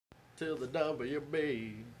till the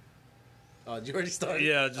WB. Oh, did you already started?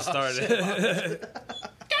 Yeah, I just started. Shit,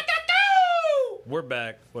 We're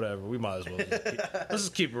back. Whatever. We might as well. Let's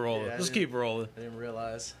just keep it rolling. Yeah, Let's keep it rolling. I didn't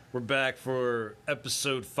realize. We're back for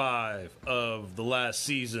episode 5 of the last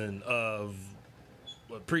season of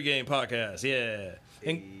Pregame Podcast. Yeah.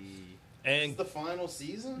 And It's the final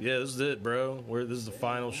season? yeah, this is it, bro. This is the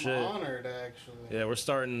final I'm shit. honored, actually. Yeah, we're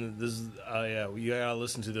starting. This is yeah. You gotta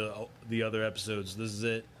listen to the other episodes. This is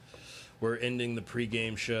it. We're ending the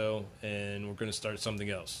pregame show, and we're gonna start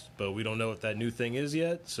something else. But we don't know what that new thing is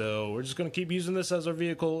yet. So we're just gonna keep using this as our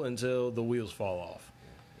vehicle until the wheels fall off.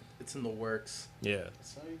 It's in the works. Yeah.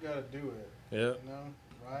 That's how you gotta do it. Yeah. You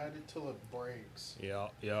know? Ride it till it breaks. Yeah.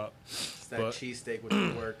 Yeah. It's that But- cheesesteak with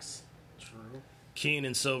the works. True. Keen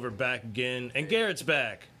and Silver back again, and Garrett's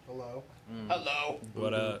back. Hello. Mm. Hello.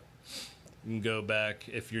 But you can go back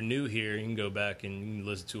if you're new here. You can go back and you can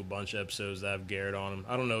listen to a bunch of episodes that have Garrett on them.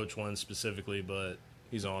 I don't know which one specifically, but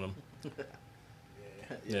he's on them.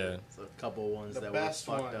 Yeah. So a couple ones The that were best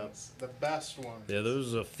fucked ones. The best ones. Yeah, there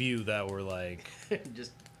was a few that were like up.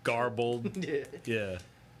 Just garbled. yeah. Yeah,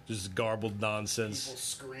 just garbled People nonsense.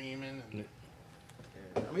 screaming. And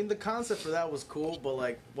I mean, the concept for that was cool, but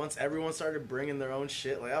like once everyone started bringing their own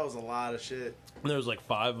shit, like that was a lot of shit. And there was like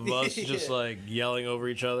 5 of us just Yeah. like yelling over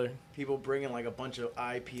each other. People bringing like a bunch of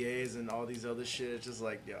IPAs and all these other shit. It's just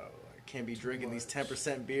like, yo, I can't be drinking these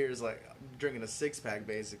 10% beers. Like I'm drinking a 6-pack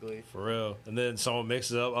basically. For real. And then someone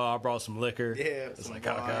mixes up. Oh, I brought some liquor. Yeah, It's some like,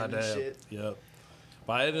 oh, wine and goddamn. shit. Yep.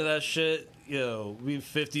 By the end of that shit, we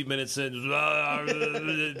 50 minutes in. I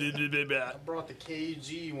brought the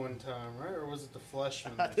KG one time, right? Or was it the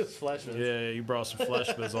Fleshman? The Fleshmans. Yeah, you brought some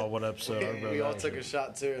Fleshmans on one episode. I remember We all that took a shit.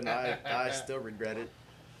 shot too, and I still regret it.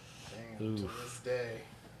 Damn, to Oof. this day.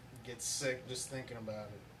 Get sick just thinking about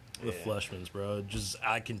it. The Yeah. Fleshmans, bro. Just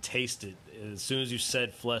I can taste it. As soon as you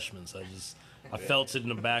said Fleshmans, I felt it in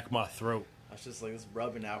the back of my throat. I was just like, this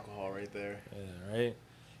rubbing alcohol right there. Yeah, right?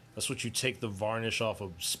 That's what you take the varnish off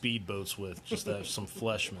of speedboats with, just to have some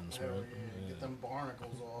Fleshmans, Hell right? yeah, get them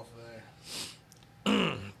barnacles off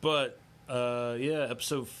there. But, yeah,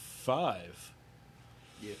 episode 5.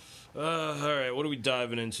 Yeah. All right, what are we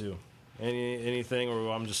diving into? Anything,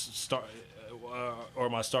 or I'm just or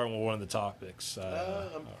am I starting with one of the topics? I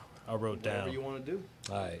wrote Whatever down. you want to do.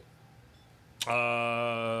 All right.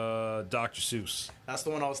 Dr. Seuss. That's the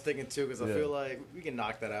one I was thinking too, because I Yeah. feel like we can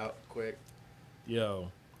knock that out quick.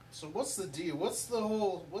 Yo. So what's the deal? What's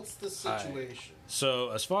the situation? So,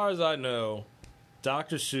 as far as I know,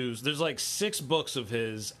 Dr. Seuss, there's like 6 books of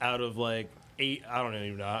his out of like 8, I don't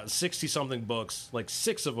even know, 60-something books. Like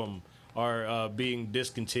 6 of them are being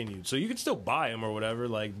discontinued. So you can still buy them or whatever,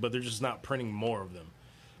 like, but they're just not printing more of them,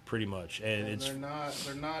 pretty much. And it's they're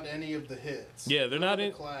not any of the hits. Yeah, they're not the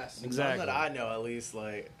in- classics. Exactly. None that I know, at least.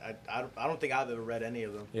 Like I don't think I've ever read any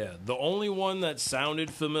of them. yeah, the only one that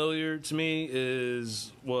sounded familiar to me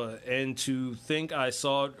is and to think I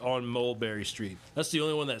saw it on Mulberry Street. That's the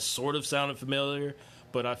only one that sort of sounded familiar,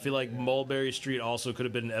 but I feel like Mulberry Street also could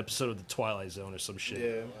have been an episode of The Twilight Zone or some shit.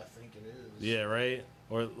 Yeah. I think it is. Yeah, right?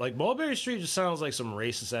 Or like Mulberry Street just sounds like some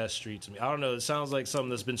racist ass street to me. I don't know. It sounds like something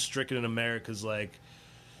that's been stricken in America's like,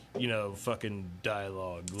 fucking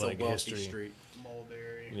dialogue, It's like a wealthy history. street.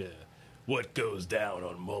 Mulberry. Yeah. What goes down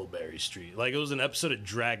on Mulberry Street? Like it was an episode of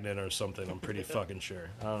Dragnet or something. I'm pretty fucking sure.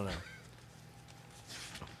 I don't know.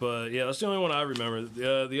 But yeah, that's the only one I remember.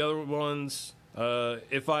 The other ones,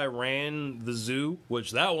 If I Ran the Zoo,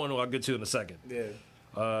 which that one I'll get to in a second. Yeah.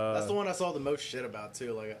 That's the one I saw the most shit about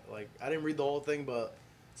too. Like I didn't read the whole thing, but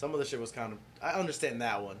some of the shit was kind of. I understand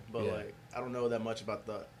that one, but Yeah. like I don't know that much about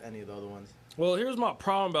any of the other ones. Well, here's my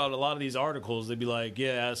problem about a lot of these articles. They'd be like,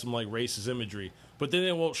 yeah, it has some like racist imagery, but then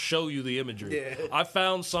it won't show you the imagery. Yeah. I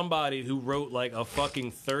found somebody who wrote like a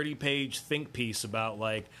fucking 30-page think piece about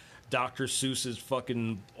like Dr. Seuss's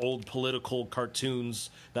fucking old political cartoons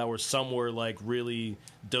that were some were like really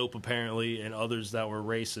dope apparently and others that were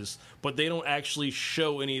racist, but they don't actually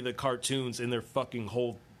show any of the cartoons in their fucking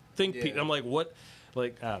whole think piece. Yeah. I'm like, what?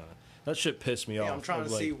 Like, I don't know. That shit pissed me off. Yeah, I'm trying I to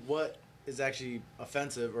was see like, what is actually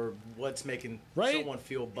offensive or what's making Right? someone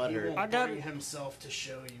feel He butthurt. won't I got- bring himself to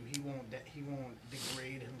show you. He won't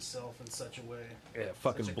degrade himself in such a way. yeah,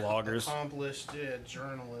 fucking Such a bloggers. accomplished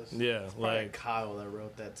journalist. Yeah, Probably like, Kyle that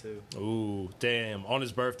wrote that too. ooh, damn. On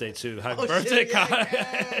his birthday, too. Happy Oh, birthday, shit, yeah, Kyle.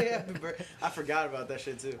 yeah. I forgot about that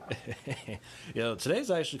shit too. Yo,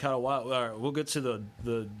 today's actually kind of wild. All right, we'll get to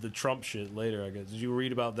the Trump shit later, I guess. Did you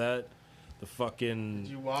read about that? The fucking...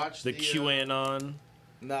 Did you watch the QAnon?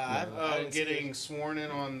 Nah, I didn't see getting it. sworn in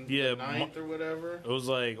on Yeah, the 9th or whatever? It was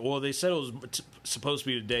like... Well, they said it was supposed to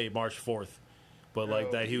be today, March 4th. but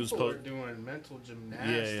like that he was people are doing mental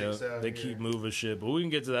gymnastics. Out they here. keep moving shit, but we can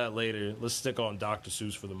get to that later. Let's stick on Dr.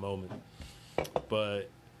 Seuss for the moment. But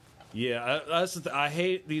yeah, I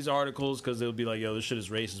hate these articles because they'll be like, "Yo, this shit is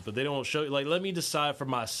racist," but they don't show. Like, let me decide for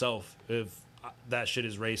myself if that shit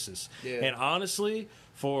is racist. Yeah. And honestly,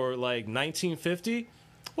 for like 1950,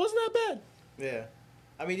 wasn't that bad. Yeah.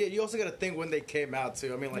 I mean, yeah, you also got to think when they came out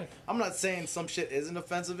too. I mean, like, I'm not saying some shit isn't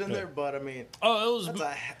offensive in there, but I mean, Oh, that's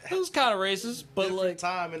it was kind of racist, but different like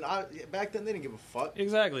time, and back then they didn't give a fuck.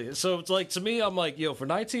 exactly. So it's like to me, I'm like, yo, for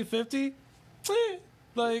 1950,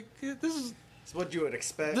 like this is. It's what you would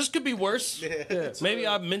expect. This could be worse. Yeah. Maybe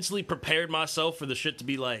I mentally prepared myself for the shit to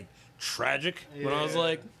be like tragic when I was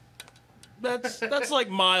like, that's like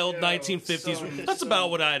mild 1950s. That's about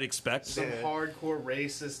what I'd expect. Some hardcore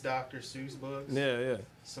racist Dr. Seuss books. Yeah.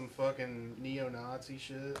 Some fucking neo-Nazi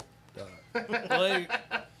shit. Like,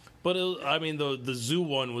 but I mean, the zoo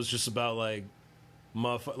one was just about like,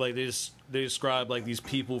 like they describe like these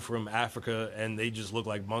people from Africa and they just look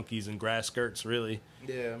like monkeys in grass skirts, really.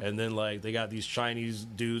 Yeah. And then like they got these Chinese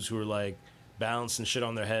dudes who are like balancing shit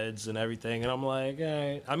on their heads and everything, and I'm like, all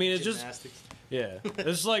right. I mean, it's Gymnastics. just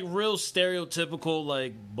it's like real stereotypical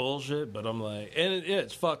like bullshit, but I'm like, and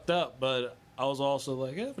it's fucked up. But I was also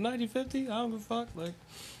like, yeah, for 1950, I don't give a fuck. Like,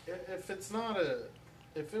 If it's not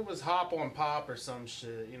if it was Hop on Pop or some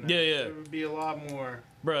shit, you know, Yeah. it would be a lot more.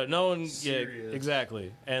 bro, no one, Serious.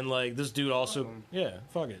 exactly. And like this dude also, Fuck 'em.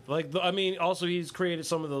 fuck it. Like, I mean, also he's created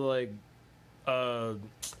some of the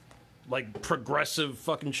like progressive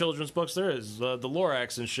fucking children's books there is. The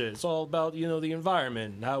Lorax and shit. It's all about, you know, the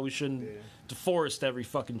environment and how we shouldn't deforest every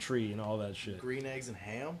fucking tree and all that shit. Green eggs and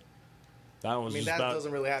ham. That I was mean, just that about,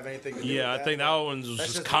 doesn't really have anything to do yeah, with I think that one was That's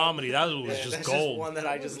just just comedy. That was Yeah, just that's gold. Just one that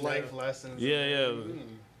I just life love. lessons. Yeah, yeah. You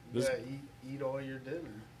This- gotta eat all your dinner.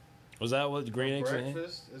 Was that what green eggs and ham?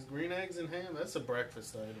 Breakfast is green eggs and ham. That's a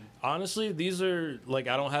breakfast item. Honestly, these are like,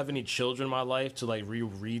 I don't have any children in my life to like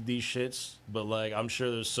reread these shits, but like I'm sure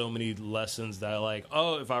there's so many lessons that I like,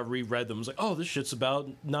 oh, if I reread them, it's like, oh, this shit's about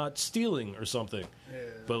not stealing or something. Yeah.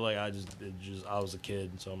 But like I was a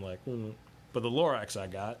kid, so I'm like, But the Lorax I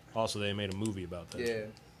got, also they made a movie about that. Yeah.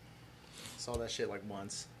 Saw that shit like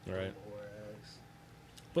once. Right. Or eggs.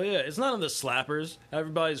 But yeah, it's none of the slappers.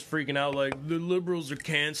 Everybody's freaking out like the liberals are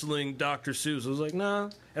canceling Dr. Seuss. I was like, nah.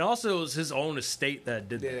 And also it was his own estate that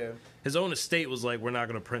did that. Yeah. His own estate was like, we're not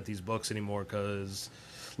going to print these books anymore because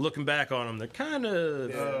looking back on them, they're kind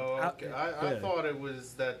of... Oh, okay. I thought it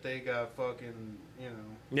was that they got fucking,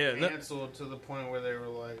 canceled to the point where they were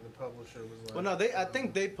like, the publisher was like... Well, no, I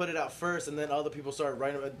think they put it out first, and then other people started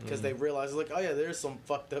writing it because they realized, like, oh yeah, there's some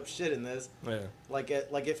fucked up shit in this. Yeah. Like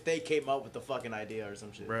if they came up with the fucking idea or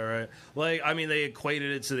some shit. Right. Like, I mean, they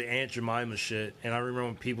equated it to the Aunt Jemima shit, and I remember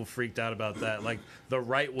when people freaked out about that. Like, the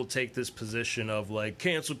right will take this position of, like,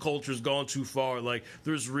 cancel culture's gone too far. Like,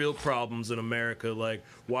 there's real problems in America. Like,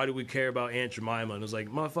 why do we care about Aunt Jemima? And it's like,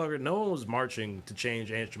 motherfucker, no one was marching to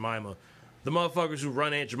change Aunt Jemima. The motherfuckers who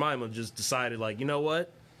run Aunt Jemima just decided, like, you know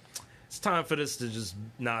what? It's time for this to just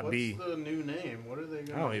not be. What's the new name? What are they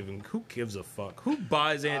going I don't even. Who gives a fuck? Who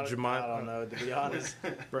buys Aunt Jemima? I don't know, to be honest.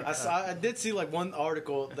 I did see like one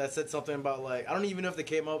article that said something about like I don't even know if they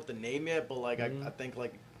came up with the name yet, but like I think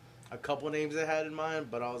like a couple names they had in mind,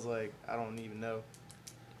 but I was like I don't even know.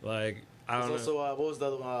 Like, I don't There's know. also what was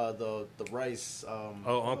the rice?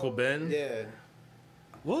 Uncle Ben? Yeah.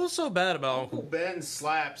 What was so bad about Uncle Ben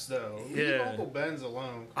slaps though. Leave Yeah. Uncle Ben's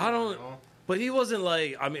alone. I don't- Come on, But he wasn't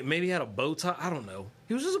like, I mean, maybe he had a bow tie. I don't know.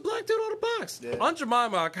 He was just a black dude on a box. Yeah. Aunt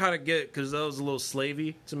Jemima, I kind of get because that was a little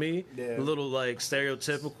slavey to me. Yeah. A little like I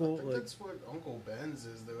stereotypical. think Like, that's what Uncle Ben's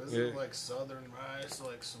is though. Isn't it like Southern rice,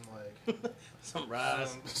 like some like Some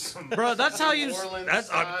rice. some bro, that's how you. New Orleans That's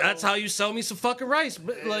style. how you sell me some fucking rice.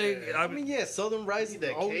 But like, Yeah. I I mean, mean, yeah, southern rice. Need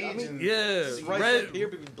that I Cajun. mean, yeah, rice red. up here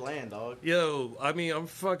be bland, dog. Yo, I mean, I'm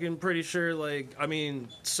fucking pretty sure. Like, I mean,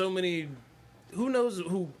 so many. Who knows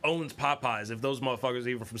who owns Popeyes? If those motherfuckers are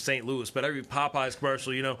even from St. Louis, but every Popeyes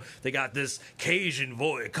commercial, you know, they got this Cajun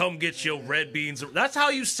voice. Come get your red beans. That's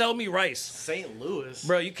how you sell me rice, St. Louis.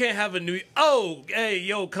 bro. You can't have a new. Oh, hey,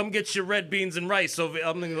 yo, come get your red beans and rice. Over,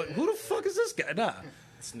 I'm like, who the fuck is this guy? Nah.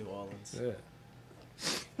 It's New Orleans. Yeah.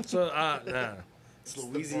 So, nah. It's the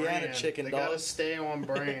Louisiana brand. chicken, They dog. gotta stay on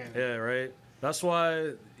brand. Yeah, right. That's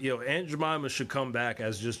why, Aunt Jemima should come back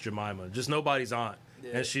as just Jemima, just nobody's aunt,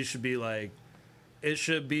 Yeah. and she should be like. It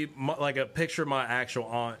should be like a picture of my actual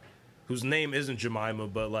aunt, whose name isn't Jemima,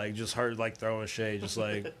 but like just her like throwing shade, just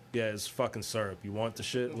like yeah, it's fucking syrup. You want the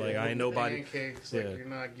shit? Like I ain't nobody. Pancakes, like Yeah. you're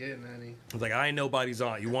not getting any. Like I ain't nobody's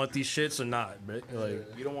aunt. You want these shits or not? But like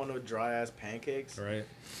You don't want no dry ass pancakes. right.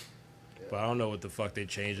 Yeah, But I don't know what the fuck they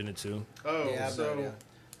changing it to. Oh, yeah, so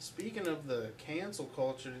speaking of the cancel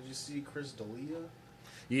culture, did you see Chris D'Elia?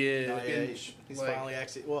 Yeah. No, yeah, he's finally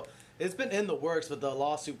actually. Well, it's been in the works, but the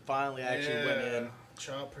lawsuit finally actually went in.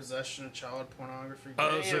 Child possession of child pornography.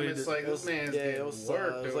 Oh, Damn, so it's like this man's getting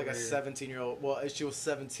worked. It was like a 17-year-old. Well, she was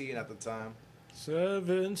 17 at the time.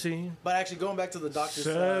 17. But actually, going back to the Dr.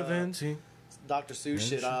 17. Dr. Seuss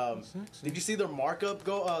shit. Did you see their markup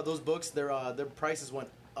go? Those books, their prices went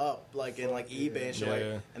up, like in like eBay and shit,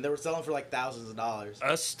 like, and they were selling for like thousands of dollars.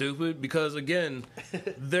 That's stupid because again,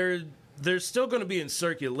 they're still going to be in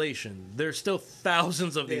circulation. There's still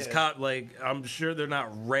thousands of these like I'm sure they're not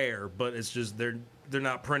rare, but it's just they're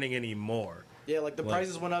not printing anymore. Yeah, like the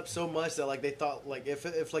prices went up so much that like they thought like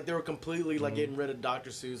if like they were completely like getting rid of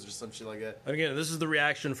Dr. Seuss or some shit like that. Again, this is the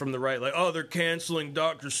reaction from the right, like, oh, they're canceling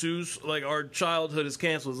Dr. Seuss, like our childhood is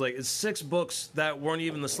canceled. It's like it's 6 books that weren't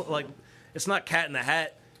even like it's not Cat in the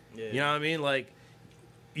Hat. Yeah. You know what I mean? Like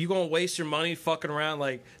you gonna waste your money fucking around?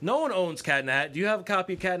 Like no one owns Cat in the Hat. Do you have a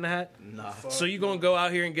copy of Cat in the Hat? Nah. So you gonna go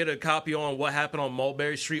out here and get a copy on What Happened on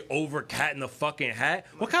Mulberry Street over Cat in the fucking Hat?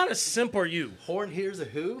 What kind of simp are you? Horn Hears a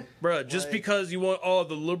Who? Bruh, just like, because you want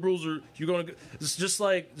the liberals are you're gonna it's just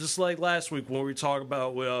like last week when we were talking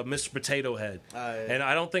about Mr. Potato Head. And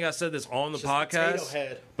I don't think I said this on the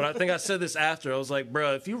podcast, but I think I said this after. I was like,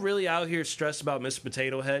 bruh, if you really out here stressed about Mr.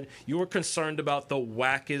 Potato Head, you were concerned about the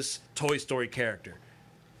wackest Toy Story character.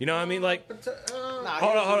 You know what I mean? Like,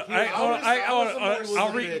 hold on.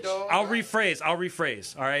 I'll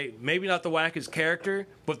rephrase. All right, maybe not the wackest character,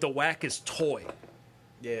 but the wackest toy.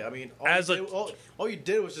 Yeah, I mean, all you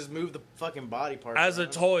did was just move the fucking body part. As around.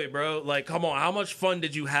 A toy, bro. Like, come on, how much fun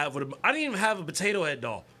did you have with I didn't even have a Potato Head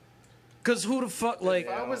doll. Cause who the fuck like?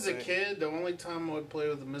 If I was a kid, the only time I would play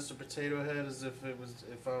with a Mr. Potato Head is if I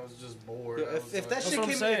was just bored. Yeah, if that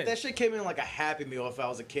shit came in like a Happy Meal, if I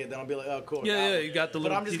was a kid, then I'd be like, oh cool. Yeah, you got the.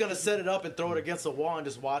 But I'm just gonna set it up and throw it against the wall and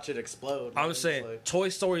just watch it explode. I'm saying, Toy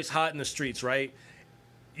Story's hot in the streets, right?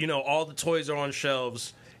 You know, all the toys are on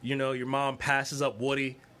shelves. You know, your mom passes up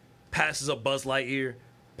Woody, passes up Buzz Lightyear,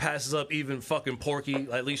 passes up even fucking Porky.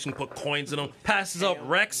 At least you can put coins in them. Passes up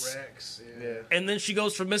Rex. Yeah. And then she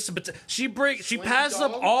goes for Mr. Potato. She passes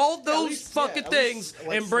up all those fucking things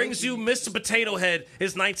and brings you Mr. Potato Head.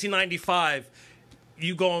 It's 1995.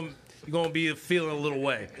 You gonna be feeling a little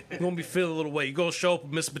way. You gonna be feeling a little way. You gonna show up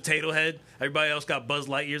with Mr. Potato Head. Everybody else got Buzz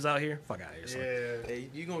Lightyears out here. Fuck out of here. Son. Yeah. Hey,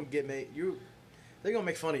 you gonna get made. They're gonna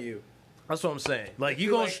make fun of you. That's what I'm saying. Like you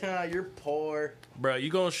gonna, like, you're poor, bro. You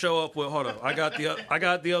gonna show up with? Hold on. I got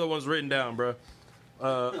the other ones written down, bro.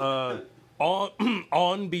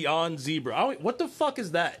 On Beyond Zebra. What the fuck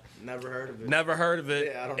is that? Never heard of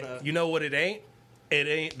it. Yeah, I don't know. You know what it ain't? It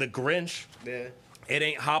ain't The Grinch. Yeah. It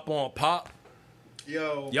ain't Hop on Pop.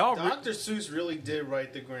 Yo, Dr. Seuss really did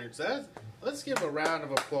write The Grinch. Let's give a round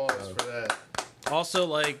of applause for that. Also,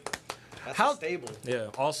 like... That's stable. Yeah.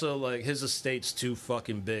 Also, like, his estate's too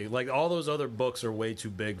fucking big. Like, all those other books are way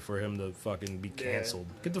too big for him to fucking be canceled.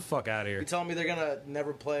 Yeah. Get the fuck out of here. You telling me they're gonna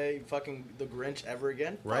never play fucking The Grinch ever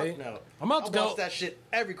again? Right? Fuck no. I'm about to go watch that shit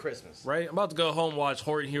every Christmas. Right? I'm about to go home and watch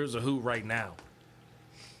Horton Hears a Who right now.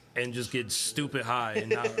 And just get stupid high.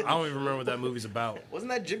 And I don't even remember what that movie's about.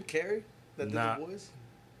 Wasn't that Jim Carrey that did The Boys?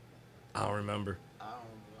 I don't remember.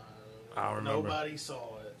 I don't remember. Nobody saw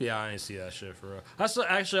it. Yeah, I didn't see that shit for real. I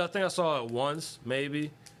think I saw it once, maybe.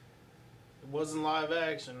 It wasn't live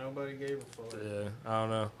action. Nobody gave a fuck. Yeah, I don't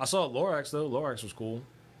know. I saw Lorax though. Lorax was cool.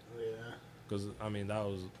 Yeah. Because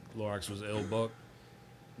Lorax was an ill book.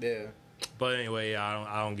 Yeah. But anyway, yeah,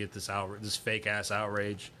 I don't get this fake ass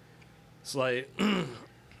outrage. It's like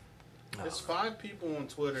it's 5 people on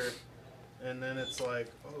Twitter, and then it's like,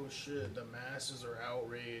 oh shit, the masses are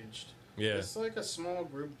outraged. Yeah. It's like a small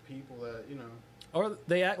group of people that Or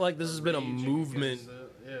they act like this has been a movement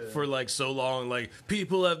for like so long. Like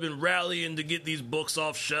people have been rallying to get these books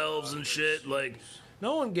off shelves and shit. Like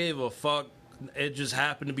no one gave a fuck. It just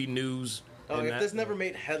happened to be news. Oh, if this never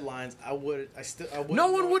made headlines, I would.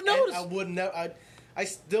 No one would notice. I wouldn't. I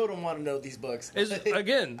still don't want to know these books.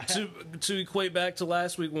 Again, to equate back to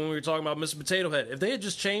last week when we were talking about Mr. Potato Head. If they had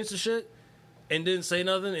just changed the shit and didn't say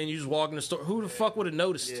nothing, and you just walk in the store, who the fuck would have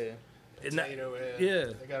noticed? Yeah. Potato Head. Yeah.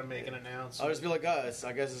 They gotta make an announcement. I'll just be like, I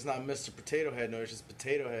guess it's not Mr. Potato Head. No, it's just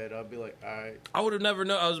Potato Head. I'll be like, all right. I would have never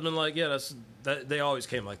known. I would have been like, yeah, they always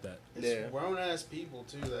came like that. It's grown ass people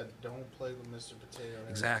too that don't play with Mr. Potato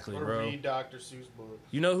Head. Exactly, or bro. Read Dr. Seuss books.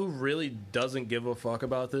 You know who really doesn't give a fuck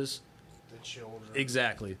about this? The children.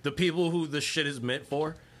 Exactly. The people who this shit is meant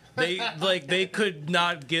for. They could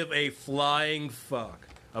not give a flying fuck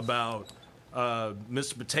about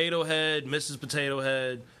Mr. Potato Head, Mrs. Potato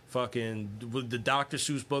Head, fucking with the Dr.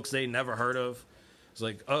 Seuss books they never heard of. It's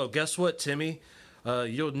like, oh, guess what, Timmy?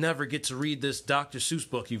 You'll never get to read this Dr. Seuss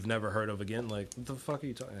book you've never heard of again. Like, what the fuck are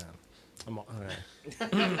you talking? Yeah. I'm all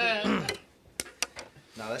right.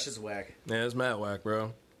 Nah, that's just whack. Yeah, it's mad whack,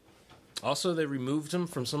 bro. Also, they removed him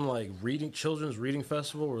from some like children's reading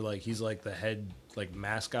festival where like he's like the head like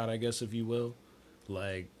mascot, I guess, if you will.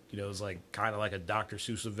 Like, you know, it's like kind of like a Dr.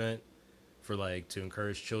 Seuss event for like to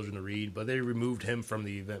encourage children to read, but they removed him from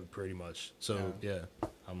the event pretty much. So yeah,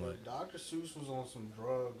 I'm like, Dr. Seuss was on some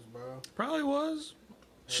drugs, bro. probably was.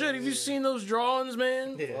 Shit, have you seen those drawings,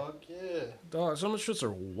 man? Yeah. Fuck yeah. Dog, some of the shits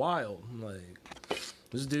are wild. Like,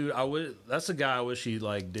 this dude, that's a guy I wish he,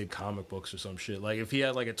 like, did comic books or some shit. Like, if he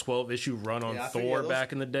had, like, a 12-issue run on Thor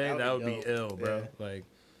back in the day, that would be ill, bro. Yeah. Like,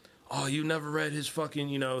 oh, you never read his fucking,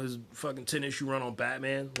 you know, his fucking 10-issue run on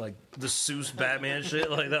Batman? Like, the Seuss Batman shit?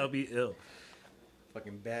 Like, that would be ill.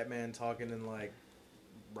 Fucking Batman talking in, like,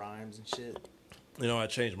 rhymes and shit. You know, I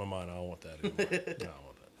changed my mind. I don't want that anymore. No, I don't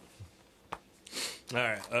want that. All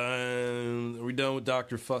right, are we done with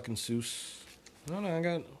Dr. fucking Seuss? No, I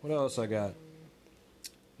got, what else I got?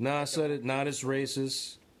 Nah, I said it, not as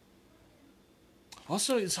racist.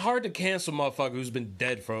 Also, it's hard to cancel a motherfucker who's been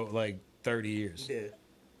dead for, like, 30 years. Yeah.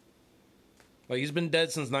 Like, he's been dead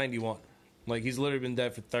since 91. Like, he's literally been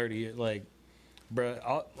dead for 30 years. Like,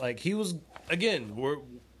 bruh, like, he was, again,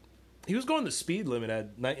 he was going the speed limit in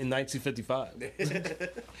 1955.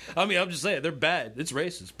 I mean, I'm just saying, they're bad. It's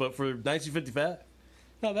racist. But for 1955,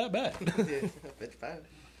 not that bad. Yeah, 55.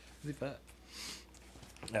 55.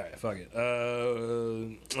 All right, fuck it.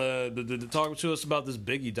 Talk to us about this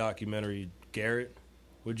Biggie documentary, Garrett.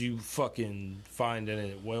 What'd you fucking find in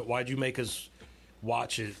it? Why'd you make us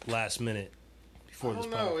watch it last minute before this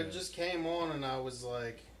podcast? I don't know. It just came on and I was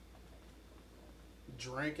like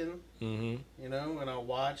drinking, you know, and I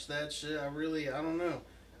watched that shit. I don't know.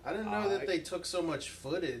 I didn't know that they took so much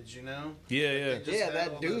footage, you know? Yeah, Yeah,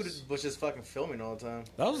 that dude was just fucking filming all the time.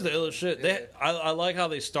 That was the illest shit. Yeah. I like how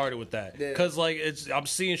they started with that. Because, like, I'm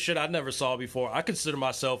seeing shit I never saw before. I consider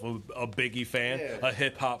myself a Biggie fan, a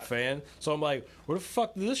hip-hop fan. So I'm like, where the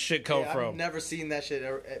fuck did this shit come from? I've never seen that shit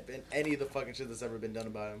in any of the fucking shit that's ever been done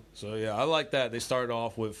about him. So, yeah, I like that. They started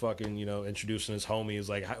off with fucking, you know, introducing his homies,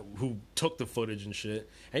 like, who took the footage and shit.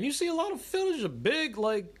 And you see a lot of footage of Big,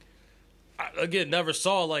 like... Again, never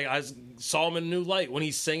saw, like, I saw him in a new light when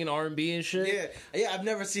he's singing R&B and shit. Yeah, I've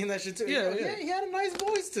never seen that shit too. Yeah, he had a nice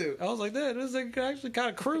voice too. I was like, that is like actually kind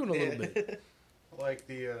of croon a little bit. Like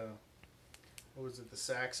the, what was it, the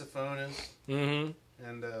saxophonist? Mm-hmm.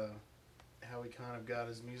 And how he kind of got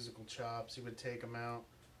his musical chops. He would take them out.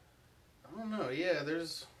 I don't know,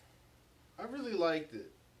 I really liked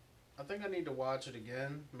it. I think I need to watch it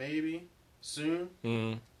again, maybe, soon.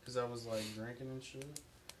 Because I was, like, drinking and shit.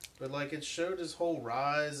 But, like, it showed his whole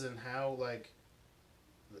rise and how, like,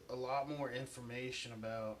 a lot more information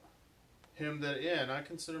about him and I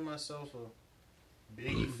consider myself a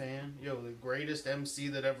Biggie fan. Yo, the greatest MC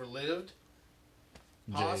that ever lived.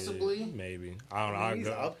 Possibly. Maybe. I don't know. He's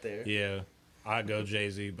up there. Yeah. I'd go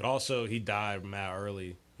Jay-Z. But also, he died mad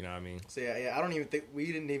early. You know what I mean? So, yeah, I don't even think... We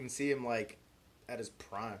didn't even see him, like, at his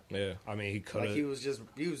prime. Yeah. I mean, he could have... Like, he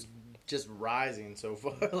was just rising so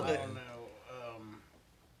far. Like, I don't know.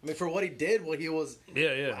 I mean, for what he did, he was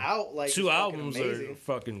out, like, 2 albums are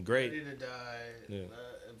fucking great. Ready to die. Yeah.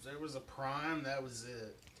 If there was a prime, that was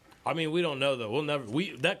it. I mean, we don't know, though.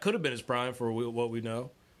 That could have been his prime for what we know.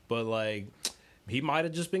 But, like, he might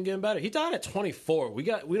have just been getting better. He died at 24. We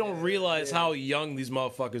don't realize how young these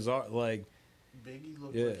motherfuckers are. Like, Biggie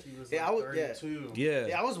looked like he was like 32.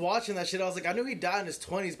 Yeah, I was watching that shit. I was like, I knew he died in his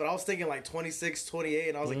 20s, but I was thinking like 26, 28,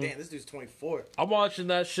 and I was like, damn, this dude's 24. I'm watching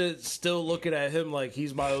that shit, still looking at him like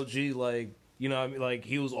he's my OG, like, you know what I mean? Like,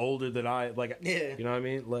 he was older than I, like, you know what I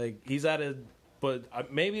mean? Like, he's at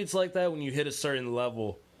but maybe it's like that when you hit a certain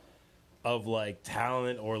level of, like,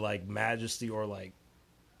 talent or, like, majesty or, like,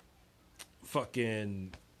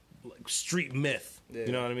 fucking, like, street myth. Yeah.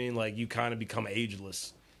 You know what I mean? Like, you kind of become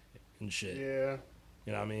ageless. And shit. Yeah.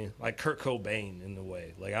 You know what I mean? Like Kurt Cobain in a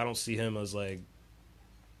way. Like, I don't see him as like...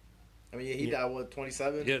 I mean, he died, what,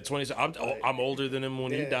 27? Yeah, 27. I'm older than him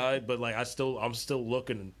when he died, but like I'm still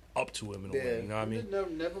looking up to him in a way. You know what I mean?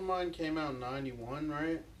 Nevermind came out in 91,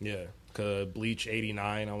 right? Yeah. Bleach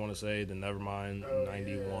 89, I want to say. Then Nevermind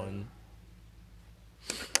 91.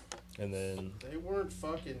 Yeah. And then... They weren't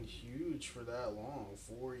fucking huge for that long.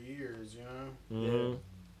 4 years, you know? Mm-hmm. Yeah.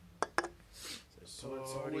 So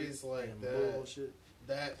it's always like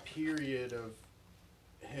that period of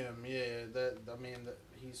him,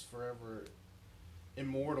 he's forever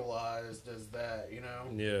immortalized as that, you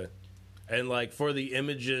know? Yeah. And like for the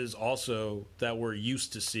images also that we're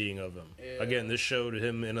used to seeing of him. Yeah. Again, this showed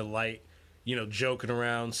him in a light, you know, joking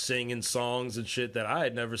around, singing songs and shit that I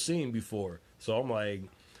had never seen before. So I'm like,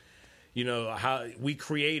 you know, how we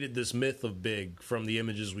created this myth of Big from the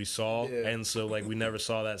images we saw, Yeah. and so like we never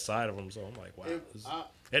saw that side of him. So I'm like, wow,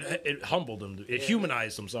 It- it humbled him, it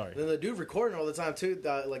humanized him. Sorry, Then the dude recording all the time too.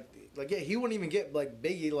 Like yeah, he wouldn't even get like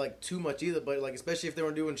Biggie like too much either. But like especially if they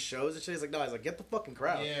were doing shows and shit, he's like, no, he's like, get the fucking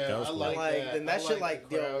crowd. Yeah, That was I cool. like Like, that. and that I shit, like like,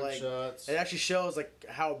 the yo, crowd like, shots. It actually shows like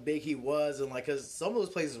how big he was, and like because some of those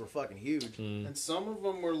places were fucking huge. And some of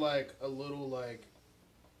them were like a little like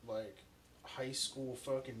high school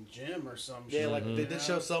fucking gym or some Yeah, shit. like you they did know?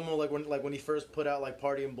 show someone like when he first put out like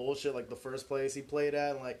Party and Bullshit, like the first place he played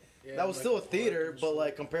at, and like Yeah, that was like still a the theater, park and but shit.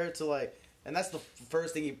 like compared to like, and that's the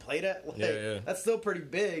first thing he played at. Like, Yeah. That's still pretty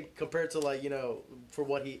big compared to like, you know, for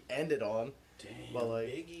what he ended on. Damn, But, like-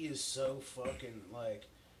 Biggie is so fucking like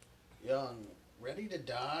young. Ready to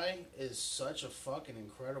Die is such a fucking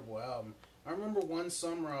incredible album. I remember one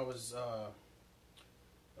summer I was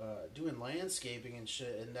doing landscaping and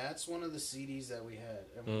shit, and that's one of the CDs that we had,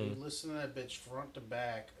 and we listened to that bitch front to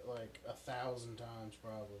back like 1,000 times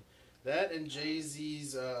probably. That and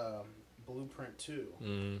Jay-Z's Blueprint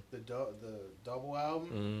 2, the double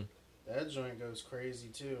album. That joint goes crazy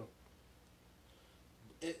too.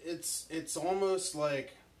 It's almost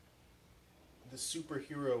like the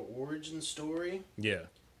superhero origin story, yeah,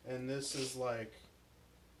 and this is like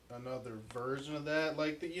another version of that.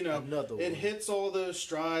 Like Another it one. hits all those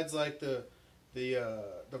strides, like the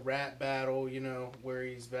rap battle, where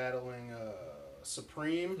he's battling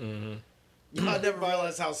Supreme. I never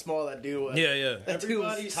realized how small that dude was. yeah. That dude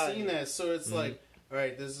was Everybody's tiny. seen that, so it's like, all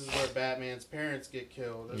right, this is where Batman's parents get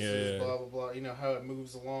killed. This is Yeah. blah blah blah. You know how it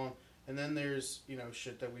moves along, and then there's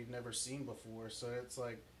shit that we've never seen before. So it's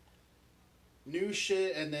like new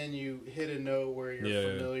shit, and then you hit a note where you're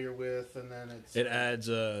Yeah. familiar with, and then it's It adds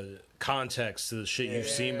context to the shit you've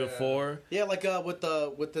seen Yeah. before. Yeah, like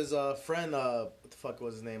with his friend, what the fuck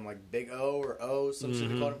was his name? Like Big O or O, some shit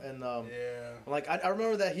they called him. And yeah. like I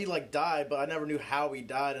remember that he like died, but I never knew how he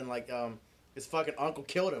died, and like his fucking uncle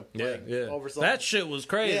killed him. Like, over something. That shit was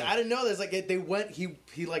crazy. Yeah, I didn't know this. Like they went, he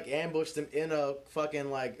like ambushed him in a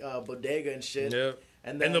fucking like bodega and shit. Yeah.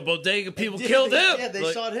 And And the bodega people Yeah, killed him. Yeah, they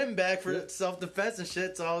Like, shot him back for self defense and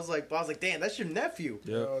shit. So I was like, damn, that's your nephew.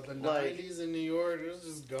 Yeah. Bro, the Like- 90s in New York, there's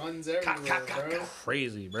just guns everywhere, bro.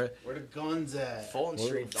 Crazy, bro. Where the guns at? Fulton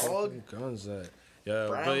Street, dog. Guns at. Yeah,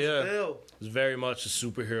 but yeah, Brownsville. it's very much a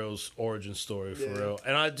superhero's origin story for Yeah. real.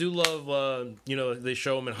 And I do love, they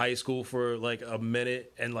show him in high school for like a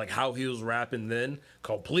minute and like how he was rapping then,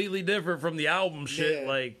 completely different from the album shit. Yeah.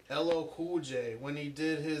 Like, LL Cool J, when he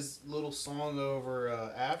did his little song over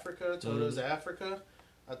Africa, Toto's Africa,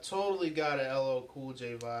 I totally got an LL Cool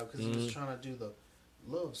J vibe because he was trying to do the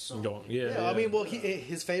love song. Yeah, I mean, well,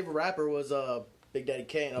 his favorite rapper was Big Daddy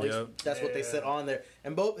Kane. At least Yep. that's what they said on there.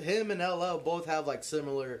 And both him and LL both have like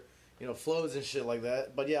similar, flows and shit like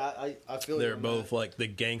that. But yeah, I feel they're you on both like the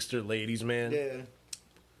gangster ladies, man. that.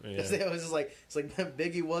 Yeah. It was just like it's like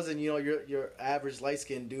Biggie wasn't your average light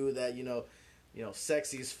skinned dude that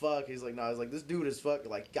sexy as fuck. He's like, no, he's like, this dude is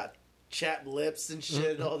like got chapped lips and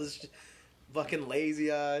shit and all this shit. Fucking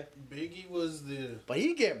lazy eye. Biggie was the But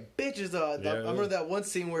he get bitches. I Yeah. remember that one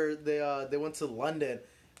scene where they went to London.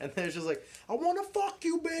 And then it's just like, I want to fuck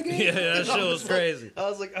you, Biggie. Yeah, that And I shit was like- crazy. I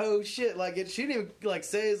was like, oh shit! Like, she didn't even like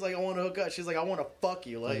say it's like I want to hook up. She's like, I want to fuck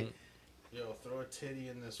you. Like, yo, throw a titty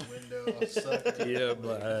in this window. I'll suck it. Yeah,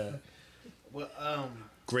 but Well,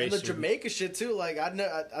 great. and the Jamaica shit too. Like, I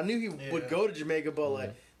knew he would Yeah. go to Jamaica, but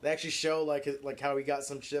like they actually show like how he got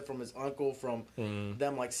some shit from his uncle from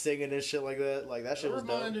them like singing and shit like that. Like that it shit was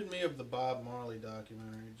dope. reminded me of the Bob Marley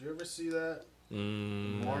documentary. Did you ever see that?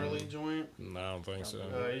 Marley joint? No, I don't think so.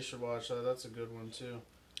 You should watch that. That's a good one too.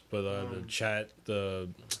 But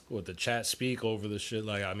the chat speak over the shit.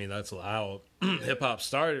 Like, I mean, that's how hip hop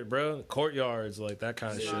started, bro. Courtyards, like that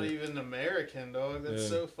kind of It's shit. not even American, dog. That's Yeah.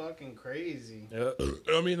 so fucking crazy. Yeah.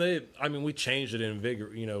 I mean, we changed it and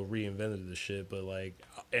reinvented the shit, but like,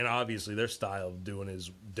 and obviously their style of doing it is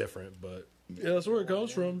different, but yeah, that's where it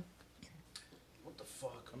comes from. What the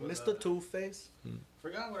fuck? Mr. Two Face.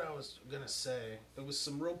 Forgot what I was gonna say. It was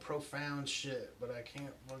some real profound shit, but I can't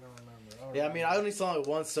fucking remember. Yeah, I mean, I only saw it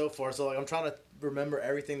once so far, so like I'm trying to remember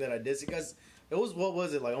everything that I did. Because it was what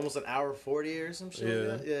was it like almost an hour 40 or some shit.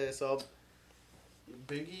 Yeah. Like that? Yeah. So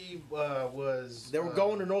Biggie was. they were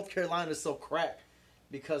going to North Carolina to sell crack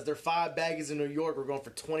because their 5 baggies in New York were going for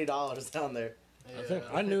 $20 down there.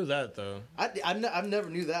 I knew that though. I never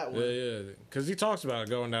knew that one. Yeah, because he talks about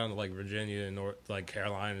going down to like Virginia and North, like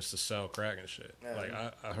Carolinas to sell crack and shit. Yeah. Like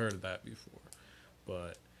I heard of that before,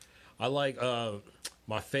 but I like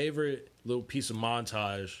my favorite little piece of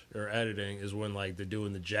montage or editing is when like they're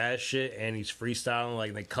doing the jazz shit and he's freestyling, like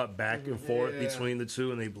and they cut back and forth between the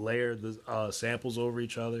two and they layer the samples over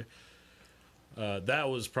each other. That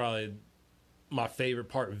was probably my favorite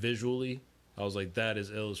part visually. I was like, that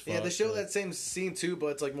is ill as fuck. Yeah, they show that same scene too, but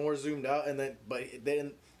it's like more zoomed out. And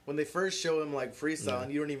then when they first show him like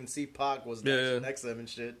freestyling, you don't even see Pac was next to him and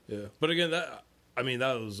shit. Yeah, but again, that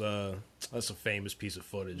was that's a famous piece of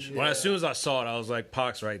footage. As soon as I saw it, I was like,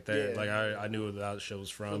 Pac's right there. Yeah. Like I knew where that show was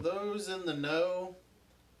from. For those in the know,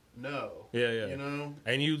 no. Yeah. You know,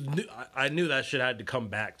 And I knew that shit had to come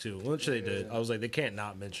back too, which they did. I was like, they can't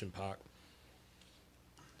not mention Pac.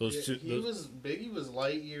 Biggie was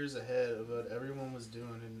light years ahead of what everyone was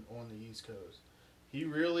doing on the East Coast. He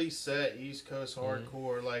really set East Coast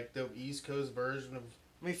hardcore, like the East Coast version of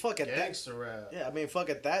I mean, fuck at gangster rap. Yeah, I mean, fuck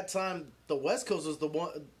at that time, the West Coast was the one.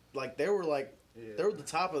 Like they were the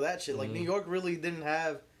top of that shit. Like New York really didn't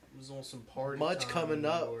have It was on some party much time coming in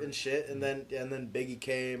up New York. and shit, and then Biggie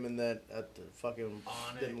came, and then at the fucking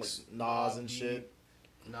then, like, Onyx, Nas and Mobb shit.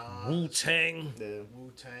 Deep, Nas, Wu-Tang. Yeah.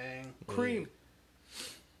 Wu-Tang, Cream.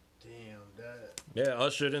 damn that. Yeah,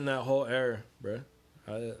 ushered in that whole era, bruh.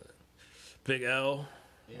 Big L,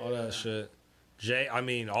 all Yeah. that shit.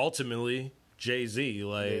 Ultimately, Jay-Z,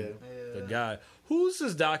 like the guy. Who's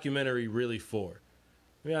this documentary really for?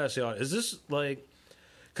 Let me ask y'all, is this like,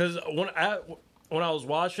 because when I was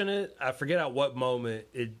watching it, I forget at what moment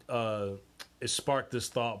it sparked this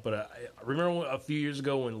thought, but I remember a few years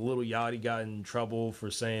ago when Lil Yachty got in trouble for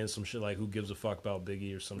saying some shit like, who gives a fuck about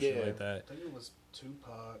Biggie or some shit like that. I think it was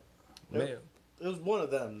Tupac. Man, It was one of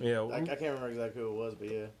them. Yeah. I can't remember exactly who it was,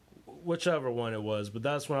 but yeah. whichever one it was, but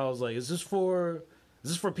that's when I was like, is this for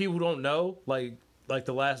people who don't know, like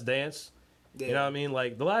The Last Dance? Yeah. You know what I mean?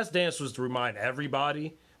 Like The Last Dance was to remind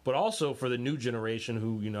everybody, but also for the new generation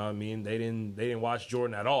who, you know what I mean, they didn't watch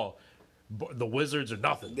Jordan at all. The Wizards or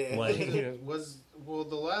nothing. Yeah. Like, you know.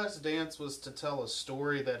 The Last Dance was to tell a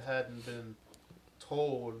story that hadn't been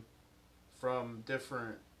told from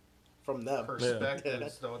different From them.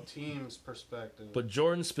 perspectives, the team's perspective. But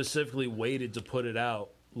Jordan specifically waited to put it out.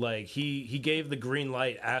 Like he gave the green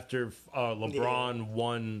light after LeBron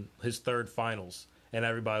won his third finals, and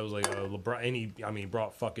everybody was like, LeBron, and he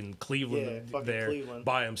brought fucking Cleveland there Cleveland.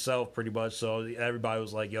 by himself pretty much. So everybody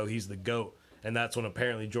was like, yo, he's the GOAT. And that's when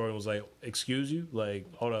apparently Jordan was like, excuse you? Like,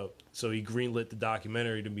 hold up. So he greenlit the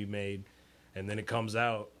documentary to be made, and then it comes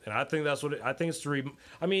out. And I think that's what I think it's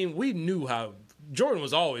we knew how Jordan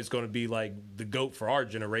was always going to be like the GOAT for our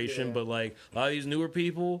generation, but like a lot of these newer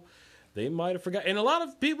people, they might have forgot. And a lot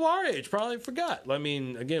of people our age probably forgot. I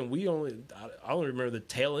mean, again, I only remember the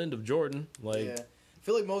tail end of Jordan. Like, Yeah. I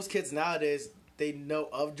feel like most kids nowadays, they know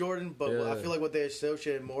of Jordan, but I feel like what they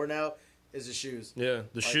associate more now is the shoes. yeah,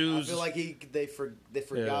 the shoes. I feel like they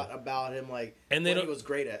forgot about him, like, And they what he don't- was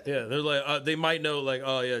great at. Yeah, they're like they might know like,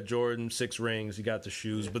 oh yeah, Jordan 6 rings, he got the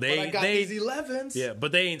shoes, but they But I got they these 11s. yeah,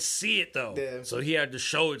 but they ain't see it though. Yeah. So he had to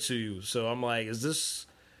show it to you. So I'm like, is this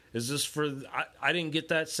for? I didn't get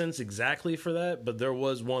that sense exactly for that, but there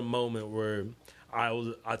was one moment where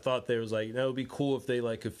I thought there was like, it would be cool if they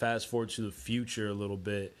like could fast forward to the future a little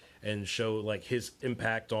bit and show like his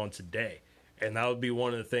impact on today. And that would be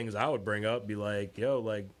one of the things I would bring up, be like, yo,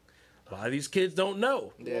 like, a lot of these kids don't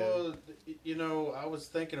know. Yeah. Well, you know, I was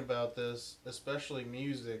thinking about this, especially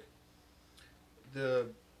music. The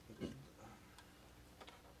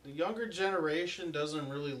younger generation doesn't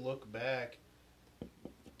really look back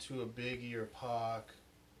to a Biggie or Pac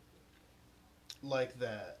like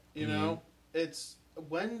that. You know, it's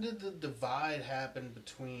when did the divide happen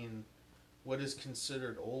between what is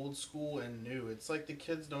considered old school and new? It's like the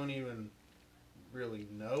kids don't even really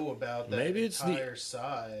know about that Maybe it's entire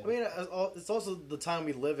side. I mean, it's also the time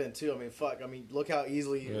we live in too. I mean, fuck. I mean, look how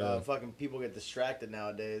easily fucking people get distracted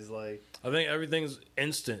nowadays. Like, I think everything's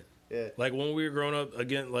instant. yeah, Like when we were growing up,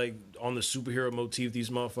 again, like on the superhero motif, these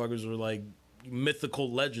motherfuckers were like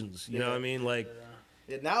mythical legends. You know what I mean? Like,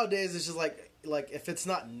 yeah. Nowadays, it's just like if it's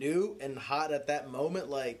not new and hot at that moment,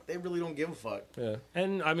 like they really don't give a fuck. yeah.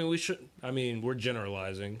 And I mean, we're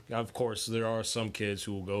generalizing. Of course, there are some kids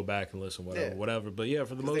who will go back and listen, whatever. But yeah,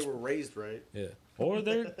 for the most, They were raised right. yeah. Or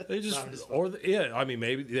they just, Nah, I'm just I mean,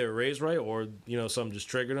 maybe they were raised right, or something just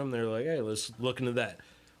triggered them. They're like, hey, let's look into that,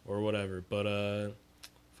 or whatever. But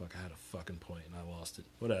fuck, I had a fucking point and I lost it.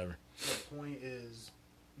 Whatever. The point is,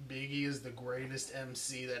 Biggie is the greatest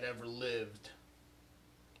MC that ever lived.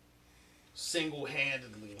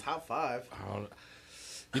 single-handedly. Top 5. I don't know.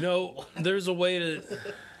 You know, there's a way to.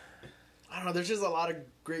 I don't know. There's just a lot of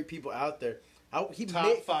great people out there.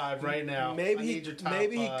 Top 5 right now. Maybe I need your top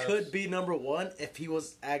maybe fives. he could be number 1 if he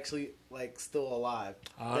was actually like still alive.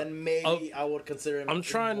 Then maybe I would consider him. I'm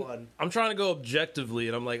trying to go objectively,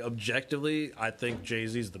 and I'm like, objectively, I think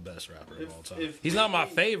Jay-Z's the best rapper of all time. He's not my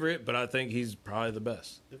favorite, but I think he's probably the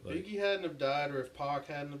best. If Biggie hadn't have died, or if Pac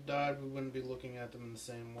hadn't have died, we wouldn't be looking at them in the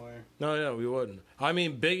same way. No, we wouldn't. I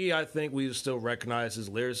mean, Biggie, I think we still recognize his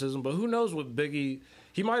lyricism, but who knows what Biggie...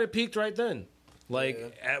 He might have peaked right then.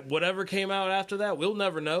 Like, at whatever came out after that, we'll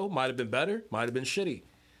never know. Might have been better, might have been shitty.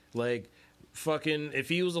 Like, fucking, if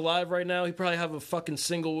he was alive right now, he'd probably have a fucking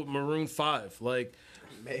single with Maroon 5. Like,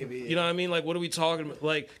 maybe. You know what I mean? Like, what are we talking about?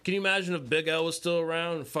 Like, can you imagine if Big L was still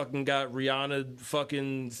around and fucking got Rihanna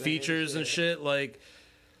fucking features and shit? Like,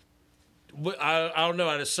 I don't know.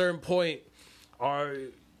 At a certain point,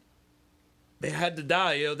 they had to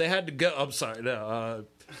die, yo. They had to go. I'm sorry, no.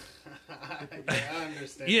 I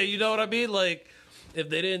understand. Yeah, you know what I mean? Like, if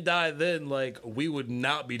they didn't die then, like, we would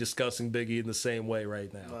not be discussing Biggie in the same way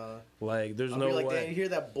right now. Like, there's no way. Did you hear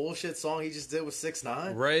that bullshit song he just did with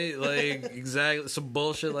 6ix9ine? Right? Like, exactly. Some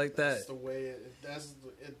bullshit like that. That's the way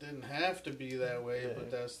it didn't have to be that way,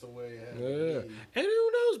 but that's the way it had to be. And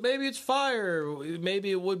who knows? Maybe it's fire.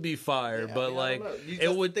 Maybe it would be fire, but like,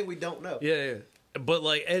 it would think we don't know. Yeah. But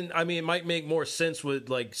like, and I mean, it might make more sense with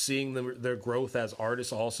like seeing their growth as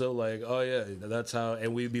artists. Also, like, oh yeah, that's how.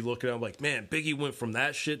 And we'd be looking at them like, man, Biggie went from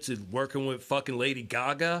that shit to working with fucking Lady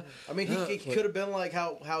Gaga. I mean, he could have been like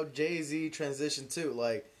how Jay-Z transitioned too.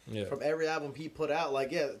 Like, from every album he put out,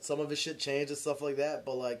 like, some of his shit changed and stuff like that.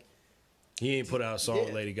 But like, he ain't put out a song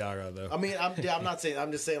with Lady Gaga though. I mean, I'm not saying.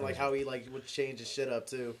 I'm just saying like how he like would change his shit up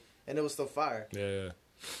too, and it was still fire. Yeah.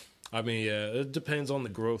 I mean, it depends on the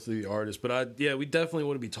growth of the artist, but we definitely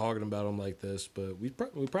wouldn't be talking about him like this. But we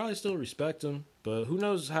probably still respect him. But who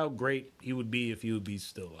knows how great he would be if he would be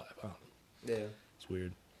still alive? I don't know. Yeah, it's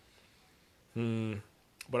weird.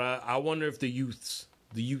 But I wonder if the youths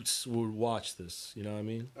would watch this. You know what I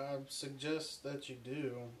mean? I suggest that you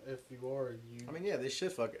do if you are a youth. I mean, they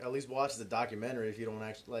should at least watch the documentary if you don't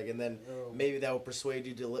actually like, and then maybe that will persuade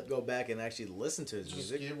you to go back and actually listen to his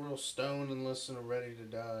music. Just get real stoned and listen to Ready to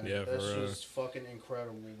Die. Yeah, that's just fucking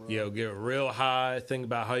incredible, bro. Yo, get real high. Think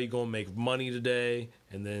about how you gonna make money today,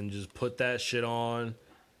 and then just put that shit on.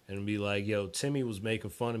 And be like, yo, Timmy was making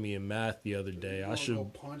fun of me in math the other day. I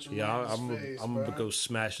should, I'm gonna go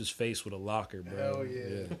smash his face with a locker, bro. Hell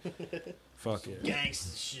yeah. Fuck it.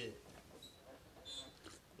 Gangsta shit.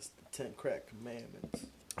 It's the 10 crack commandments.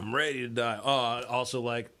 I'm ready to die. Oh, I also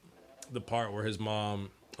like the part where his mom,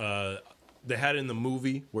 they had it in the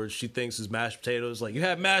movie where she thinks his mashed potatoes, like, you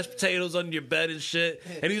have mashed potatoes under your bed and shit.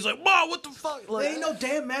 And he's like, Mom, what the fuck? Like, there ain't no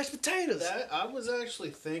damn mashed potatoes. I was actually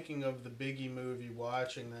thinking of the Biggie movie,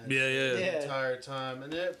 watching that the entire time.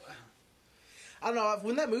 And I don't know,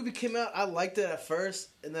 when that movie came out, I liked it at first,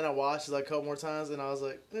 and then I watched it like a couple more times, and I was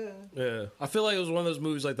like, Yeah. I feel like it was one of those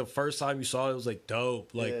movies, like, the first time you saw it, it was like,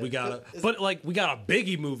 dope. Like, we got a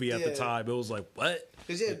Biggie movie at the time. It was like, what?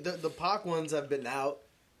 Because, the Pac ones have been out.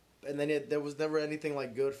 And then there was never anything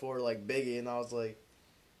like good for like Biggie, and I was like,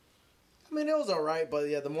 I mean, it was alright, but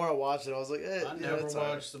the more I watched it, I was like, I never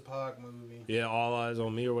watched the Pac movie. Yeah, All Eyes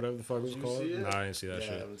on Me or whatever the fuck it was called. No, I didn't see that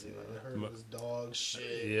shit. I haven't seen that. I heard it was dog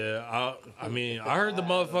shit. Yeah, I mean, I heard the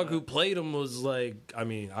motherfucker who played him was like, I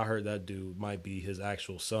mean, I heard that dude might be his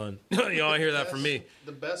actual son. Y'all hear that from me.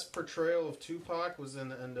 The best portrayal of Tupac was in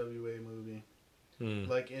the NWA movie.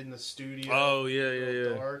 Like in the studio. Oh,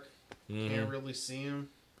 yeah. Dark. Can't really see him.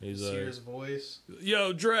 He's hear his voice.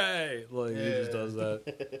 Yo, Dre! Like, he just does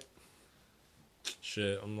that.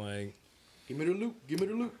 Shit, I'm like... Give me the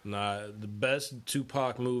loop. Nah, the best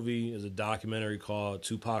Tupac movie is a documentary called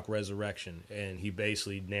Tupac Resurrection, and he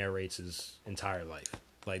basically narrates his entire life.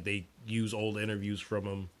 Like, they use old interviews from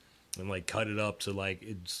him and, like, cut it up to, like,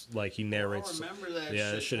 it's like he narrates... I remember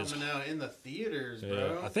that shit coming out in the theaters,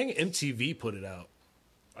 bro. I think MTV put it out.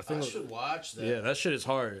 I should watch that. Yeah, that shit is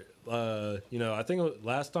hard. I think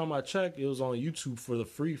last time I checked, it was on YouTube for the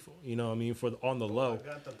free. You know what I mean? On the low. I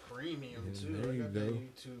got the premium too. There you I got go. the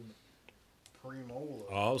YouTube Primola.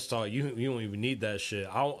 Oh, I was talking. You don't even need that shit.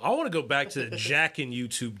 I want to go back to the jacking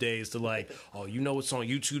YouTube days to like, oh, you know what's on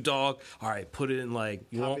YouTube, dog? All right, put it in like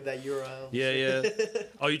you copy want that URL. Yeah.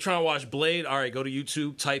 Oh, you trying to watch Blade? All right, go to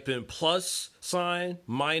YouTube, type in +,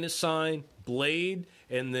 -, Blade.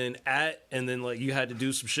 And then like you had to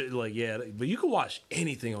do some shit like but you could watch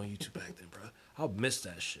anything on YouTube back then, bro. I'll miss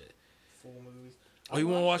that shit. Full movies. Oh, you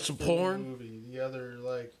want to watch some porn? Movie. The other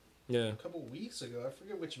like Yeah. a couple weeks ago. I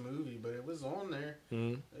forget which movie, but it was on there.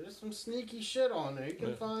 Mm-hmm. There's some sneaky shit on there. You can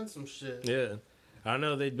Yeah. find some shit. Yeah. I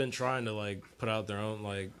know they've been trying to, like, put out their own,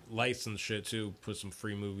 like, licensed shit, too. Put some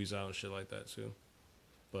free movies out and shit like that, too.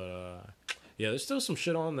 But, yeah, there's still some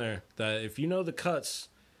shit on there that if you know the cuts,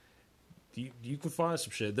 you can find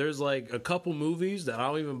some shit. There's, like, a couple movies that I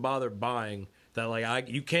don't even bother buying that, like,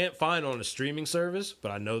 you can't find on a streaming service,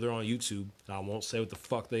 but I know they're on YouTube. I won't say what the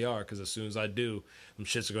fuck they are, because as soon as I do, them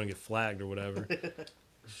shits are going to get flagged or whatever.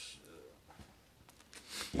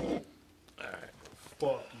 Alright.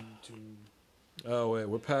 Fuck YouTube. Oh, wait,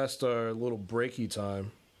 we're past our little breaky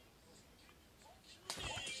time.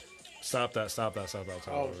 Stop that!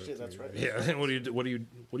 Oh shit, that's right. Yeah, what do you do?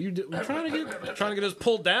 You trying to get us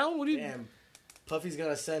pulled down? What do you? Damn, Puffy's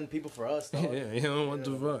gonna send people for us. Dog. Yeah, you know what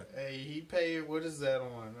the fuck? Hey, he paid. What is that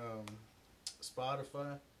on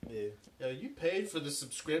Spotify? Yeah. Yo, you paid for the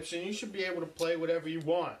subscription. You should be able to play whatever you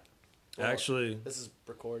want. Well, Actually, this is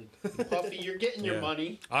recorded. Puffy, you're getting your Yeah.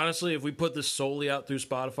 money. honestly, if we put this solely out through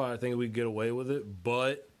Spotify, I think we'd get away with it.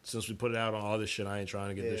 But since we put it out on all this shit, I ain't trying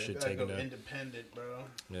to get this Yeah, shit You gotta taken go down. independent, bro.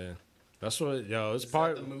 Yeah, that's what. Yo, it's Is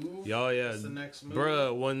part. that the move? Yo, yeah, That's the next move.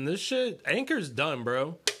 bro. When this shit, Anchor's done,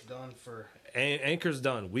 bro. Done for. Anchor's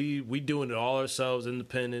done. We doing it all ourselves,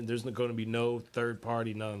 independent. There's going to be no third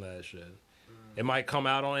party, none of that shit. It might come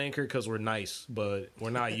out on Anchor because we're nice, but we're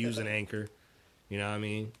not using Anchor. You know what I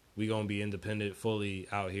mean? We gonna be independent, fully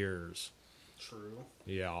out here's. True.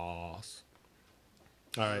 Yes. All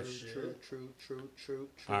right, True.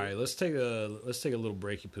 all right. Let's take a little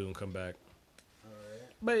breaky poo and come back.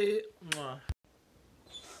 Alright. Bye.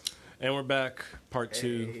 And we're back, part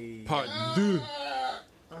two. Hey. Part two.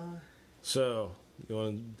 So you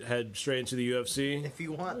want to head straight into the UFC? If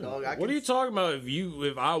you want, dog. What are you talking about?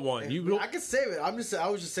 If I want you, I can save it. I was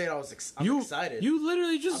just saying I'm excited. You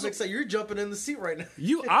literally just I'm excited. You're jumping in the seat right now.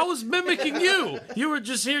 I was mimicking you. You were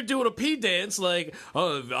just here doing a pee dance, like, yeah,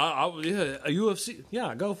 a UFC.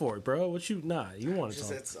 Yeah, go for it, bro. What you? Nah, you want to Just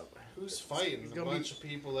talk? said something. Who's fighting? A gonna bunch of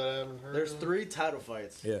people that I haven't heard There's of. 3 title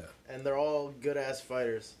fights. Yeah, And they're all good ass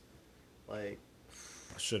fighters. Like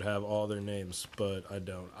I should have all their names, but I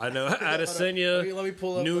don't. I know Adesanya, let me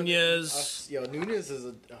pull up Nunez. Nunez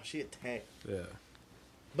is she a tank. Yeah,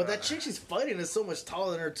 But that chick she's fighting is so much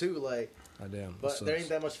taller than her too. Like, I damn. but there ain't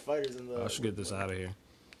that much fighters in the. I should get this out of here.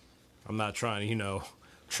 I'm not trying to,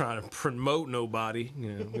 trying to promote nobody.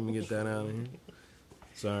 Let me get that out of here.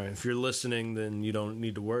 Sorry, if you're listening, then you don't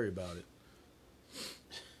need to worry about it.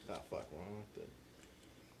 Ah, fuck wrong with it.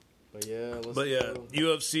 But yeah, let's But yeah, go.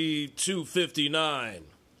 UFC 259.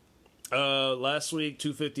 Last week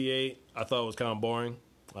 258. I thought it was kind of boring.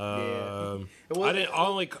 Yeah. It I wasn't- didn't.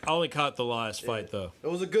 I only caught the last fight though. It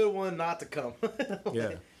was a good one not to come.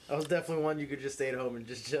 Yeah. That was definitely one you could just stay at home and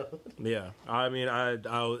just chill. Yeah. I mean, it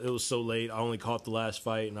was so late. I only caught the last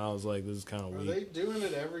fight, and I was like, this is kind of Are weak. they doing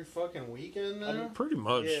it every fucking weekend now? Pretty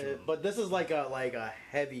much. Yeah, but this is like a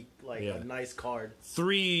heavy, Yeah. a nice card.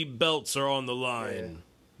 3 belts are on the line.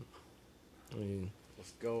 I mean,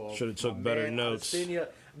 Let's go. Shoulda took My better man, notes. Adesanya.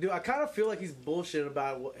 Dude, I kind of feel like he's bullshitting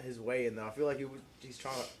about his way in though. I feel like he's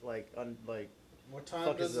trying to What time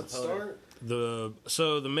Fuck does his it opponent.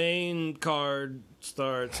 start? the main card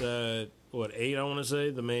starts at what 8? I want to say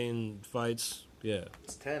the main fights. Yeah,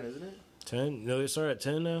 it's 10, isn't it? 10. No, they start at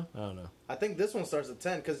 10 now. I don't know. I think this one starts at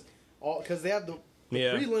 10 because they have the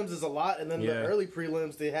Yeah, prelims is a lot, and then the Yeah. early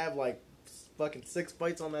prelims they have like fucking 6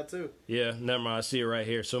 fights on that too. yeah. Never mind. I see it right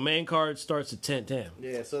here. So main card starts at 10. Damn.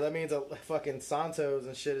 Yeah, so that means fucking Santos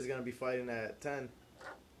and shit is gonna be fighting at 10.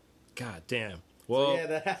 God damn. So Well, yeah,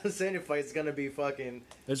 the Adesanya fight is gonna be fucking.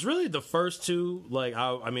 it's really the first 2. Like,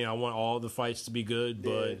 I mean, I want all the fights to be good,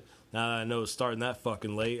 but Yeah. now that I know it's starting that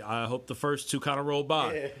fucking late, I hope the first 2 kind of roll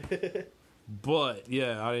by. Yeah. But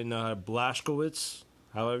yeah, I didn't know how Blachowicz,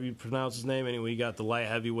 however you pronounce his name. Anyway, you got the light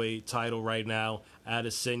heavyweight title right now.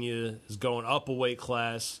 Adesanya is going up a weight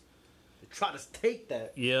class. Try to take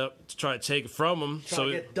that. Yep, to try to take it from him. Try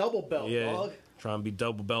to get double belt, yeah, dog. trying to be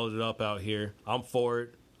double belted up out here. I'm for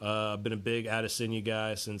it. I've been a big Adesanya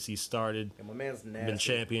guy since he started. And my man's nasty. Been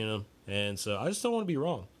championing him, and so I just don't want to be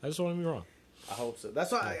wrong. I hope so.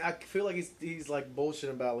 That's why I feel like he's like bullshitting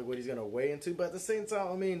about like what he's gonna weigh into, but at the same time,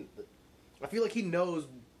 I mean, I feel like he knows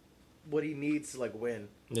what he needs to like win.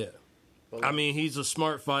 Yeah. But, I mean, he's a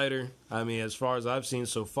smart fighter. I mean, as far as I've seen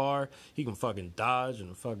so far, he can fucking dodge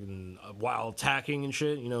and fucking while attacking and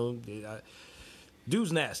shit.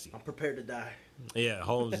 Dude's nasty. I'm prepared to die. Yeah,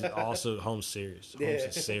 Holmes Holmes serious. Yeah.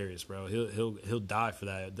 Holmes is serious, bro. He'll die for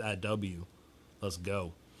that W. Let's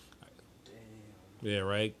go. Damn. Yeah,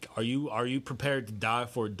 right. Are you prepared to die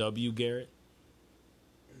for a W, Garrett?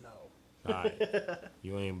 No. Alright.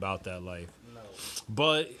 You ain't about that life. No.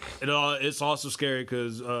 But it's also scary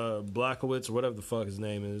because Blackowitz, or whatever the fuck his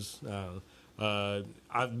name is,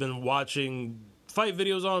 I've been watching fight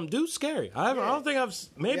videos on him. Dude's scary. I don't think I've.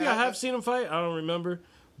 Maybe I have seen him fight. I don't remember.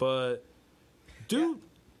 But dude,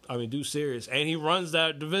 dude's serious, and he runs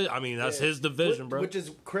that division. I mean, that's his division, bro. Which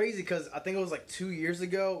is crazy because I think it was like 2 years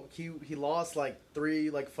ago. He lost like 3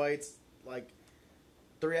 fights, like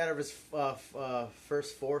 3 out of his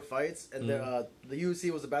first 4 fights, and the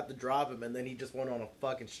UFC was about to drop him, and then he just went on a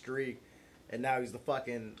fucking streak, and now he's the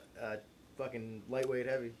fucking lightweight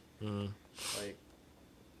heavy. Like,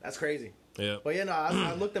 that's crazy. Yeah. But yeah, no,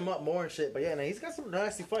 I looked him up more and shit. But yeah, no, he's got some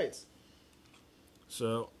nasty fights.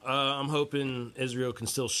 So I'm hoping Israel can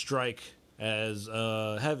still strike as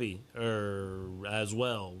heavy or as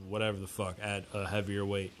well, whatever the fuck, at a heavier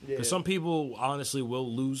weight. Because some people honestly will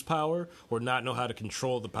lose power or not know how to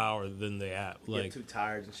control the power than they have. Like, Get too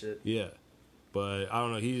tired and shit. Yeah, but I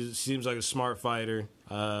don't know. He seems like a smart fighter.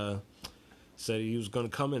 Said he was going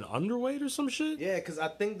to come in underweight or some shit. Yeah, because I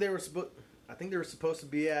think they were supposed to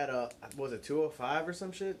be at was it 205 or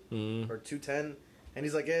some shit or 210, and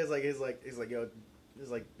he's like, he's like,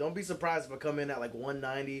 don't be surprised if I come in at like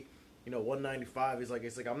 190, 195. He's like,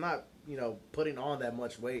 I'm not, putting on that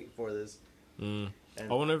much weight for this. And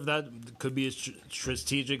I wonder if that could be a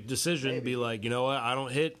strategic decision. Maybe. Be like, you know what? I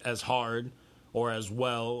don't hit as hard or as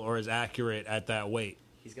well or as accurate at that weight.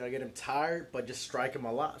 He's gonna get him tired, but just strike him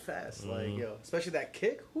a lot fast. Like, especially that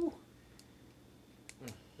kick. Whew.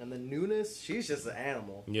 And then Nunes, she's just an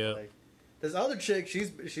animal. Yeah. Like, this other chick,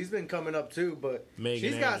 she's been coming up too, but Megan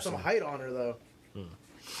she's got Anderson. some height on her though.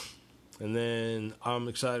 And then I'm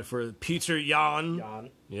excited for Peter Yan.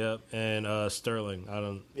 Jan. Yep, and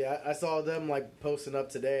Sterling. Yeah, I saw them like posting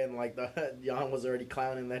up today, and like Jan was already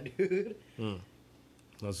clowning that dude.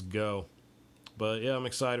 Let's go. But yeah, I'm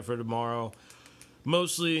excited for tomorrow.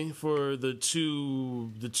 Mostly for the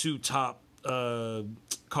two top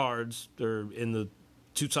cards, or in the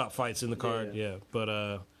 2 top fights in the card. Yeah, but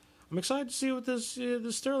I'm excited to see what this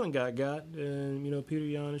Sterling guy got, and Peter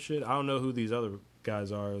Yan and shit. I don't know who these other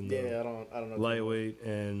guys are. In the I don't know. lightweight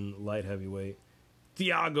and light heavyweight.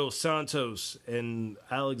 Thiago Santos and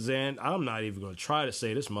Alexander. I'm not even going to try to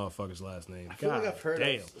say this motherfucker's last name. I feel like I've heard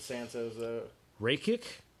of Santos though. Rakic?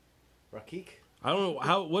 Rakik? I don't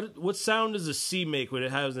know what sound does a C make when it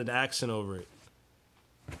has an accent over it?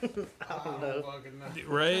 I don't know. Fucking know.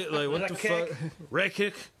 Right? Like, what the fuck?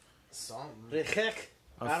 Rakic? Something. Rakik?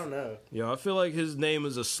 I don't know. Yo, I feel like his name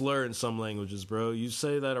is a slur in some languages, bro. You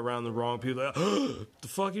say that around the wrong people. Like, the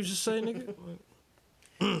fuck you just say, nigga?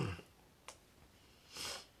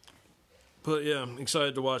 But yeah, I'm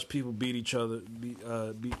excited to watch people beat each other up.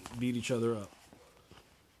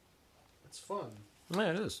 It's fun.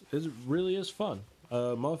 Yeah, it is. It really is fun.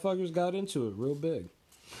 Motherfuckers got into it real big.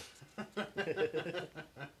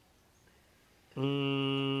 I'll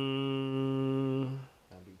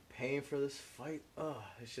be paying for this fight. Oh,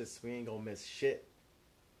 it's just we ain't gonna miss shit.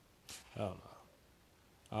 I don't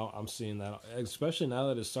know. I'm seeing that, especially now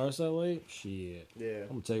that it starts that late. Shit. Yeah. I'm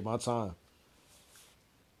gonna take my time.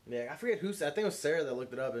 Yeah, I forget who. I think it was Sarah that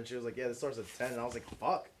looked it up, and she was like, "Yeah, this starts at 10." And I was like,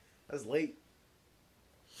 "Fuck, that's late."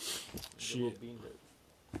 Shit.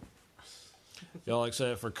 Y'all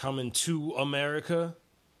excited for Coming to America?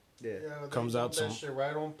 Yeah. Yeah, Comes they out put that some- shit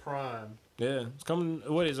right on Prime. Yeah, it's coming.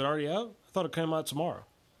 Wait, is it already out? I thought it came out tomorrow.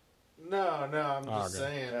 No, I'm just okay.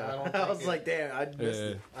 saying. I don't. I Think was like, "Damn, I missed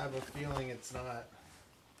it." I have a feeling it's not.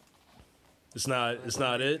 It's not. It's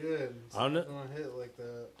not it. Good. It's I don't not know. gonna hit like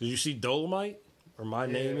that. Did you see Dolomite? Or My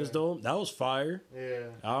Name is Dolomite? That was fire. Yeah.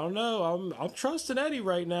 I don't know. I'm trusting Eddie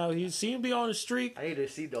right now. He seemed to be on a streak. I need to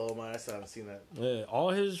see Dolomite. I still haven't seen that. Yeah, all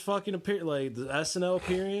his fucking like the SNL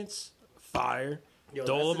appearance, fire. Yo,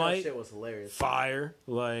 Dolomite, that shit was hilarious. fire.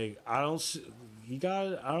 Like I don't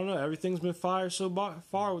know. Everything's been fire so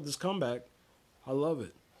far with this comeback. I love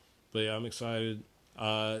it. But yeah, I'm excited.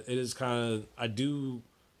 It is kind of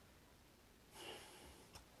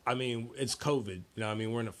I mean, it's COVID.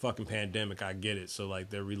 We're in a fucking pandemic. I get it. So like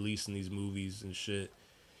they're releasing these movies and shit.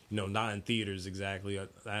 Not in theaters exactly.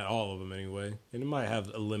 Not all of them anyway. And it might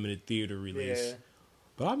have a limited theater release. Yeah.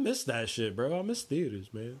 But I miss that shit, bro. I miss theaters,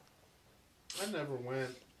 man. I never went,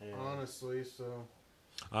 Yeah. honestly. So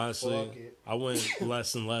fuck Honestly, it. I went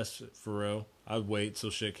less and less for real. I'd wait till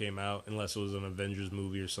shit came out unless it was an Avengers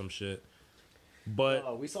movie or some shit.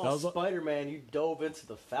 But We that saw was- Spider-Man. You dove into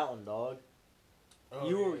the fountain, dog. Oh,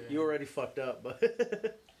 you yeah. already fucked up, but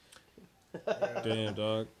Yeah. Damn,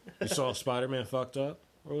 dog. You saw Spider-Man fucked up?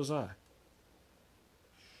 Where was I?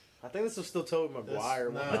 I think this was still Tobey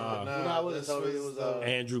Maguire. No, it wasn't this Tobey. It was, was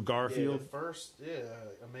Andrew Garfield. The first,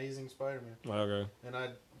 Amazing Spider-Man. Okay. And I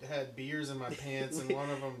had beers in my pants, and one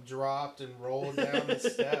of them dropped and rolled down the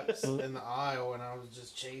steps in the aisle, and I was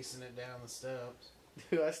just chasing it down the steps.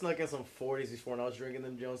 Dude, I snuck in some 40s before, and I was drinking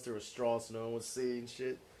them Jones through a straw so no one would see and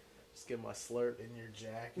shit. Just get my slurp. In your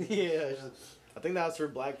jacket. Yeah. I think that was for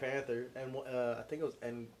Black Panther, and I think it was,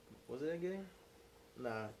 and was it Endgame? Nah.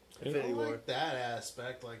 I Infinity War. like that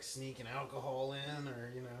aspect, like sneaking alcohol in,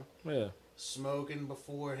 or, you know, Yeah. smoking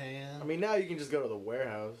beforehand. I mean, now you can just go to the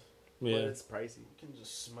warehouse, Yeah. but it's pricey. You can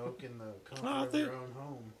just smoke in the comfort I of think- your own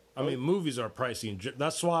home. I mean, movies are pricey. And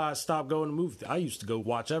that's why I stopped going to movies. I used to go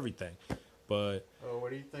watch everything. But, Oh,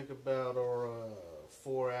 what do you think about our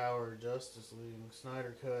 4-hour Justice League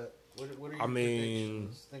Snyder cut? What are your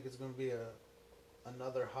predictions? Think it's going to be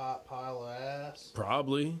another hot pile of ass?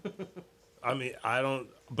 probably. I mean, I don't...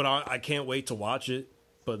 But I can't wait to watch it.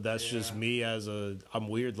 But that's just me as a... I'm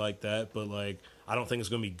weird like that. But, like, I don't think it's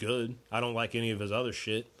going to be good. I don't like any of his other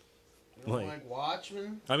shit. You don't like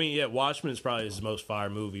Watchmen? I mean, yeah, Watchmen is probably his most fire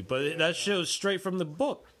movie. But that show's straight from the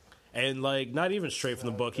book. And, like, not even straight from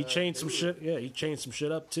the book. He changed some shit. Yeah, he changed some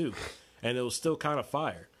shit up, too. And it was still kind of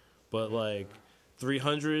fire. But, like,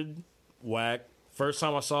 300, whack. First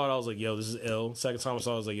time I saw it, I was like, yo, this is ill. Second time I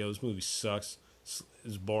saw it, I was like, yo, this movie sucks.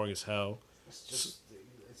 It's boring as hell. It's just...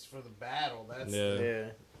 It's for the battle. That's Yeah. Yeah.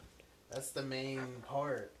 that's the main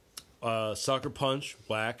part. Sucker Punch,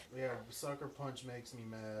 whack. Yeah, Sucker Punch makes me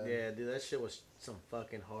mad. Yeah, dude, that shit was some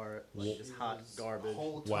fucking hard, like, just She hot was- garbage. The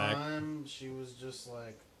whole Whack. time, she was just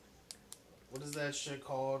like... What is that shit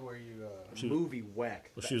called where you... She- Movie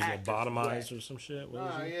whack. Well, The she was actor's lobotomized whack. or some shit. What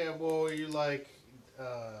Nah, was it? yeah, well, you like...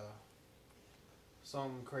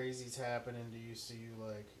 something crazy's happening to you, so you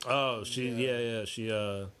like... Oh, she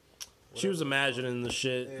she was imagining the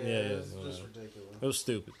shit. Yeah, Yeah, it's yeah. just ridiculous. It was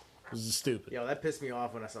stupid. It was stupid. Yo, that pissed me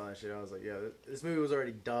off when I saw that shit. I was like, yeah, this movie was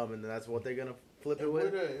already dumb, and that's what they're gonna flip it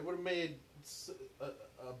with. It would have made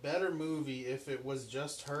a better movie if it was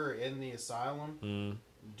just her in the asylum Mm.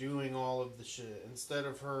 doing all of the shit instead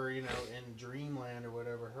of her, you know, in Dreamland or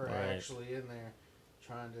whatever. Her Right. actually in there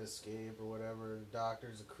trying to escape or whatever. The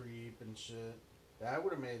doctor's a creep and shit. That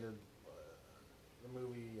would have made the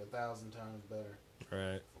movie 1,000 times better.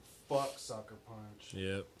 Right. Fuck Sucker Punch.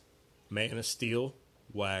 Yep. Man of Steel,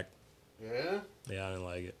 whack. Yeah, Yeah, I didn't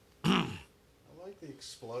like it. I like the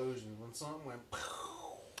explosion when something went.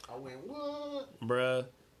 I went what? Bruh.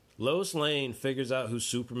 Lois Lane figures out who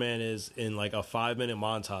Superman is in like a 5-minute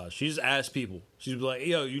montage. She just asks people. She's like,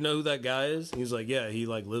 yo, you know who that guy is? And he's like, yeah, he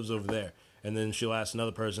like lives over there. And then she'll ask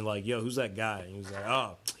another person like, yo, who's that guy? And he's like,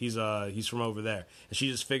 oh, he's from over there. And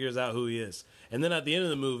she just figures out who he is. And then at the end of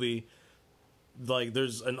the movie, like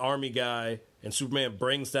there's an army guy and Superman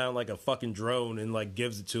brings down like a fucking drone and like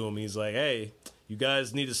gives it to him. He's like, hey, you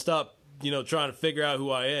guys need to stop, trying to figure out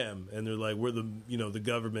who I am. And they're like, we're the, the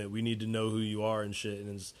government. We need to know who you are and shit.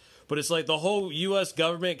 And but it's like the whole U.S.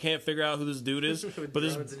 government can't figure out who this dude is. With but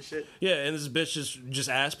this, drones and shit. yeah, and this bitch just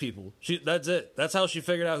asked people. That's it. That's how she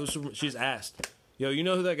figured out who Superman. She's asked, yo, you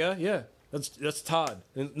know who that guy? Yeah, that's Todd.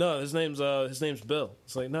 And no, his name's Bill.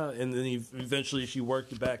 It's like no, and then eventually she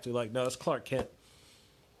worked it back to like no, that's Clark Kent.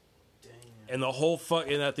 Damn. And the whole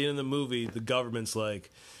and at the end of the movie, the government's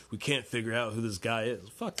like, we can't figure out who this guy is.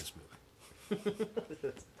 Fuck this movie.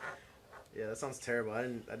 Yeah, that sounds terrible. I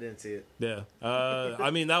didn't see it. Yeah.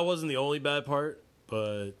 I mean, that wasn't the only bad part,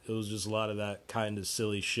 but it was just a lot of that kind of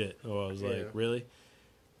silly shit. Oh, I was like, really?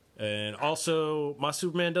 And also, my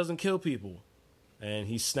Superman doesn't kill people. And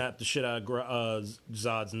he snapped the shit out of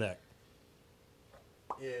Zod's neck.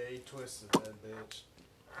 Yeah, he twisted that bitch.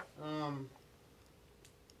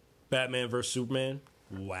 Batman vs. Superman.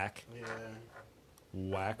 Whack. Yeah.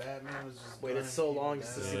 Whack. Batman was just. Waited so long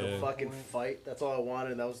just to see the Yeah. fucking fight. That's all I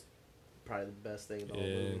wanted. And that was probably the best thing in the whole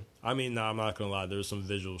Yeah. movie. I mean, no, I'm not going to lie. There was some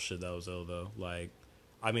visual shit that was ill, though. Like,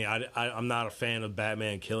 I mean, I'm not a fan of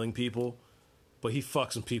Batman killing people, but he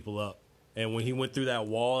fucked some people up. And when he went through that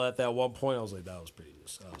wall at that one point, I was like, that was pretty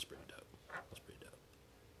dope. That was pretty dope.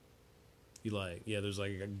 He like, yeah, there's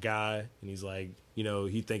like a guy, and he's like,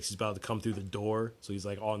 he thinks he's about to come through the door, so he's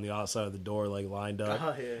like on the outside of the door, like lined up.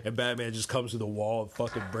 Oh, yeah. And Batman just comes through the wall and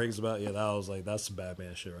fucking brings him out. Yeah, that was like, that's some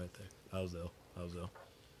Batman shit right there. That was ill.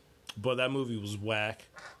 But that movie was whack.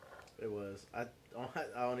 It was. I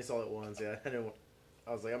only saw it once. Yeah,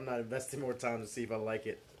 I was like, I'm not investing more time to see if I like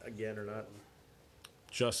it again or not.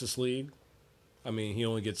 Justice League. I mean, he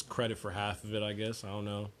only gets credit for half of it, I guess. I don't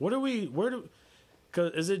know.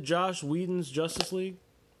 Cause is it Josh Whedon's Justice League?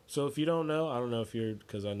 So if you don't know, I don't know if you're,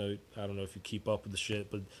 because I don't know if you keep up with the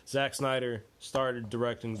shit, but Zack Snyder started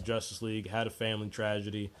directing Justice League, had a family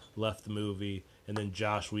tragedy, left the movie, and then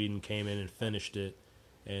Josh Whedon came in and finished it,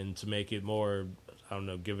 and to make it more, I don't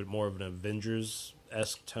know, give it more of an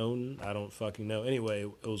Avengers-esque tone, I don't fucking know. Anyway,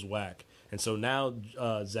 it was whack. And so now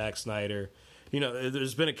Zack Snyder, you know,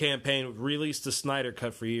 there's been a campaign, released the Snyder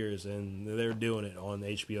Cut for years, and they're doing it on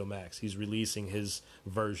HBO Max. He's releasing his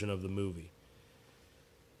version of the movie.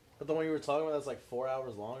 But the one you were talking about that's like 4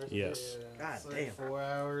 hours long or something? Yes. Yeah, God it's like damn. 4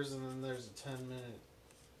 hours, and then there's a 10-minute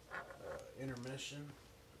intermission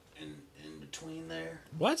in between there.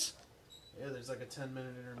 What? Yeah, there's like a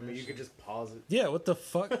 10-minute intermission. I mean, you could just pause it. Yeah, what the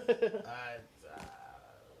fuck? I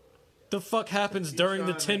The fuck happens Keep during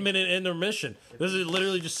the trying. 10-minute intermission? Does it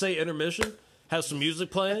literally just say intermission? Have some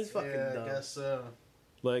music playing? That's fucking yeah, dumb. I guess so.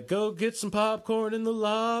 Like, go get some popcorn in the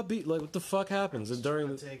lobby. Like, what the fuck happens? And during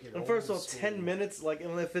Trying the... to take it And first of all, old school. 10 minutes, like,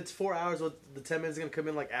 and if it's 4 hours, what the 10 minutes is gonna come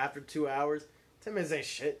in like after 2 hours? 10 minutes ain't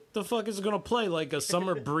shit. The fuck is it gonna play? Like a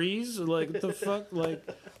summer breeze? Like, what the fuck? Like,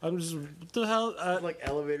 I'm just... What the hell? Like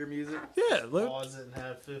elevator music. Yeah, like, Pause it and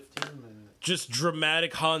have 15 minutes. just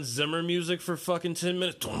dramatic Hans Zimmer music for fucking 10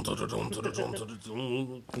 minutes. Dun, dun, dun, dun, dun, dun, dun, dun,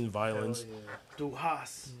 dun, and violins. Hell yeah. Du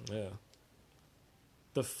hast. Yeah.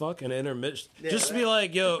 The fuck? An intermission? Yeah, Just to be that-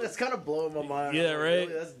 like, yo... That's kind of blowing my mind. Yeah, I'm like, right?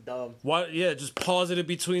 Really? That's dumb. Why? Yeah, just pause it in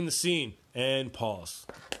between the scene and pause.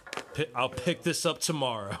 I'll pick this up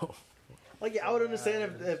tomorrow. Like, yeah, I would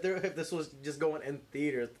understand if this was just going in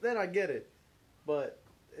theaters. Then I get it. But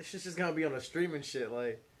it's just gonna be on a streaming shit.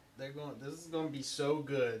 Like, This is gonna be so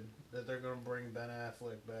good that they're gonna bring Ben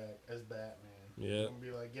Affleck back as Batman. Yeah. They're gonna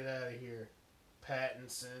be like, get out of here,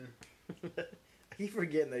 Pattinson. I keep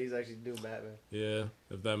forgetting that he's actually doing Batman. Yeah,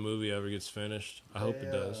 if that movie ever gets finished, I hope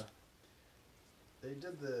it does. They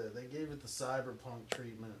gave it the cyberpunk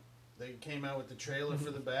treatment. They came out with the trailer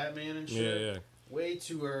for the Batman and shit. Yeah, yeah. Way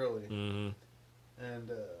too early. Mm-hmm. And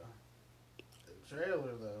the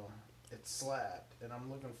trailer though, it slapped, and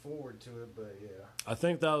I'm looking forward to it. But yeah, I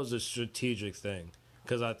think that was a strategic thing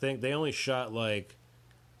because I think they only shot like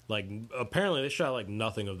apparently they shot like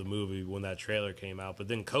nothing of the movie when that trailer came out, but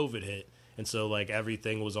then COVID hit. And so, like,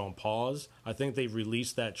 everything was on pause. I think they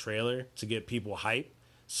released that trailer to get people hype.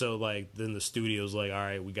 So, like, then the studio's like, all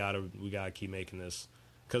right, we gotta keep making this.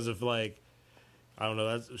 Because if, like, I don't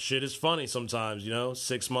know, that shit is funny sometimes, you know?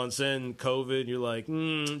 6 months in, COVID, you're like,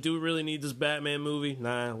 do we really need this Batman movie?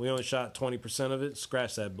 Nah, we only shot 20% of it.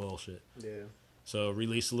 Scratch that bullshit. Yeah. So,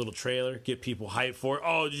 release a little trailer, get people hyped for it.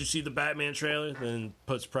 Oh, did you see the Batman trailer? Then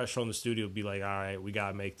puts pressure on the studio to be like, all right, we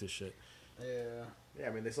gotta make this shit. yeah. Yeah,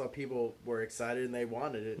 I mean, they saw people were excited and they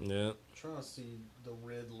wanted it. Yeah. I'm trying to see the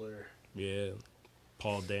Riddler. Yeah,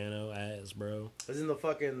 Paul Dano as bro. Isn't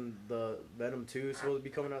the Venom 2 supposed to be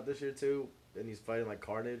coming out this year too? And he's fighting like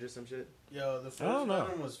Carnage or some shit? Yo, the first don't know.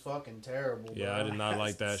 Venom was fucking terrible. Yeah, bro. I did not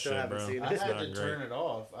like that Still shit, haven't bro. seen it. I It's had not to turn great. it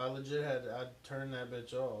off. I legit I turned that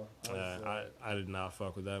bitch off. I was I did not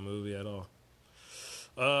fuck with that movie at all.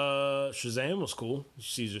 Shazam was cool. You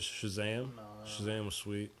see, just Shazam. Nah. Shazam was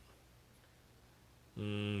sweet.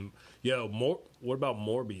 Yo, what about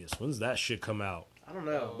Morbius? When's that shit come out? I don't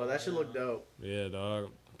know, but that should look dope. Yeah, dog.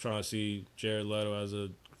 I'm trying to see Jared Leto as a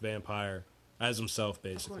vampire, as himself,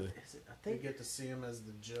 basically. Is it? I We think get to see him as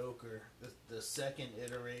the Joker, the second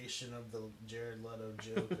iteration of the Jared Leto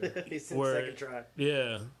Joker. he's in Where- second try.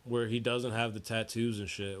 Yeah, where he doesn't have the tattoos and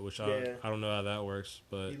shit, which Yeah. I don't know how that works,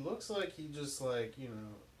 but He looks like he just like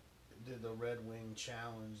did the Red Wing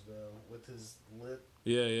challenge though with his lip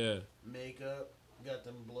yeah, makeup. Got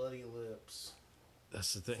them bloody lips.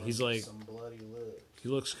 that's the thing. Fucking He's like, some bloody lips. he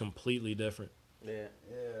looks completely different. Yeah.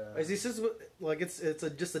 Yeah. Is he just like it's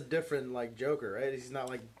just a different like Joker, right? He's not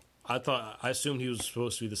like I assumed he was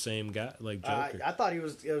supposed to be the same guy, like Joker. I thought it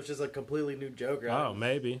was just a completely new Joker. Oh,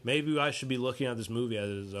 maybe I should be looking at this movie as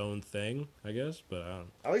his own thing, I guess. But I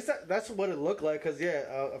don't. At least that's what it looked like. Cause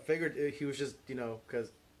I figured he was just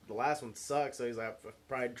because the last one sucked, so he's like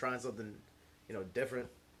probably trying something different.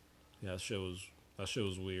 Yeah, that shit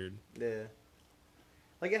was weird. Yeah,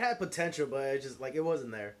 like it had potential, but it just like it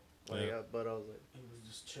wasn't there. Like, Yeah. but I was like, He was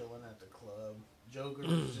just chilling at the club. Joker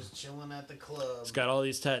was just chilling at the club. He's got all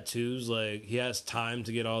these tattoos. Like he has time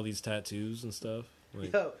to get all these tattoos and stuff.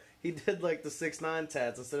 Like, yo, he did like the 6ix9ine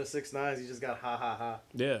tats instead of 6ix9ines. He just got ha ha ha.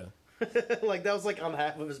 yeah, Like that was like on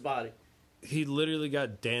half of his body. he literally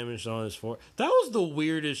got damaged on his forehead. That was the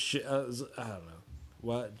weirdest shit. I don't know.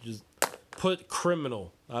 What? Just put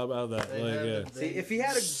criminal. How about that? They Like, had yeah. the- See, if he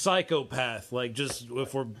had a Psychopath. Like, just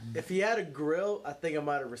if he had a grill, I think I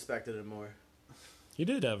might have respected it more. he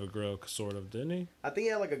did have a grill, sort of, didn't he? I think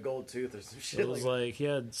he had like a gold tooth or some shit. It was like he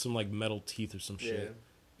had some like metal teeth or some yeah. shit.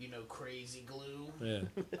 crazy glue. Yeah.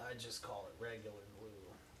 I just call it regular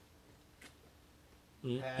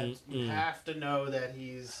glue. Mm, You have to know that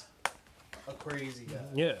he's a crazy guy.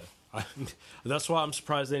 Yeah. That's why I'm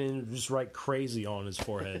surprised they didn't just write crazy on his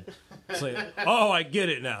forehead. It's like, oh, I get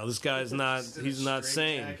it now. This guy's not, he's not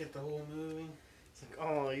sane. Jacket the whole movie. It's like,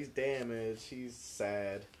 oh, he's damaged. He's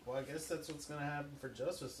sad. Well, I guess that's what's gonna happen for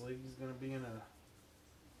Justice League. He's gonna be in a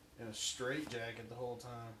straight jacket the whole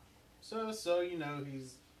time. So he's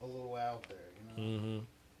a little out there. Mm-hmm.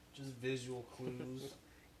 Just visual clues.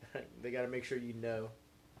 They got to make sure you know.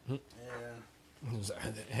 Yeah.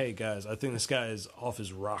 Hey guys, I think this guy is off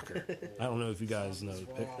his rocker. I don't know if you guys know.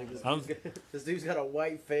 This dude's got a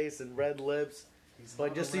white face and red lips.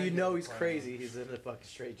 But just so you know he's clown. crazy, he's in a fucking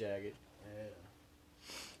straight jacket.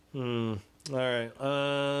 Yeah. All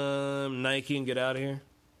right. Nike and get out of here.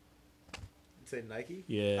 Say Nike?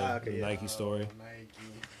 Yeah. Okay, yeah. Nike story. Nike.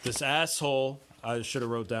 This asshole. I should have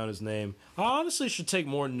wrote down his name. I honestly should take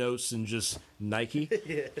more notes than just Nike.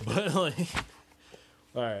 Yeah. But like,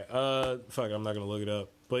 all right. Fuck. I'm not gonna look it up.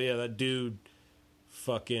 But yeah, that dude.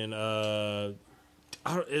 Fucking. Was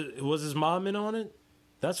his mom in on it?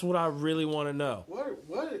 That's what I really want to know. What?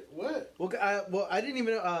 Well, I didn't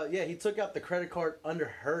even. Yeah, he took out the credit card under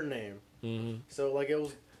her name. Mm-hmm. So like it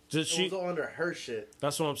was. Did she? It was all under her shit.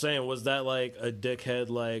 That's what I'm saying. Was that like a dickhead?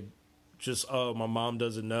 Like, just my mom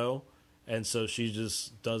doesn't know, and so she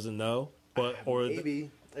just doesn't know. But or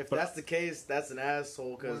maybe if that's the case, that's an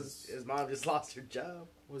asshole because his mom just lost her job.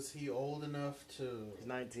 Was he old enough to? He's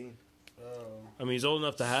 19. Oh. I mean, he's old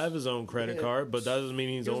enough to have his own credit card, but that doesn't mean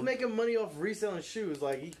he's He was old. making money off reselling shoes.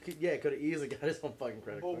 Like he could have easily got his own fucking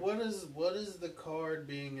credit But card. what is the card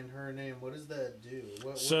being in her name? What does that do?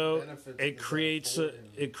 What benefits it does creates that afford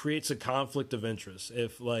him? it creates a conflict of interest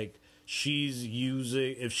if like she's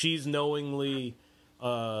knowingly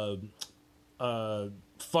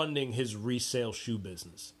funding his resale shoe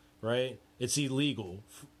business, right? It's illegal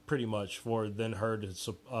pretty much for then her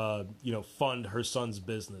to fund her son's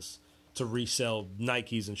business to resell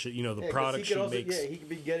Nikes and shit, the products she makes. Yeah, he could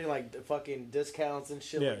be getting like fucking discounts and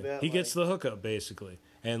shit Yeah, like that. he gets the hookup basically,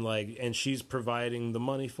 and she's providing the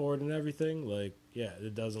money for it and everything. Like, yeah,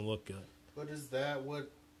 it doesn't look good. But is that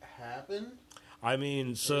what happened? I mean,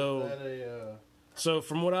 Or is that so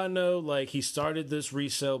from what I know, like he started this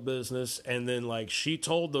resale business, and then like she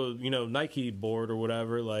told the Nike board or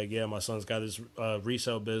whatever, like, yeah, my son's got this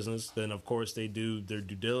resale business. Then of course they do their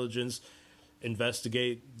due diligence,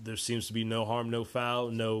 investigate. There seems to be no harm, no foul,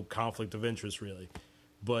 no conflict of interest really.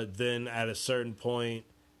 But then at a certain point,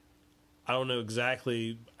 I don't know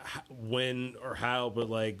exactly when or how, but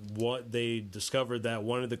like what they discovered that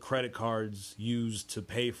one of the credit cards used to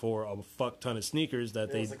pay for a fuck ton of sneakers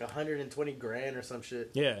that it was like 120 grand or some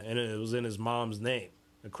shit. Yeah, and it was in his mom's name,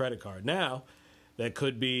 a credit card. Now, that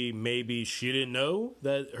could be maybe she didn't know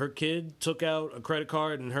that her kid took out a credit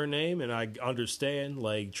card in her name, and I understand,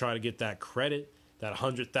 like, try to get that credit, that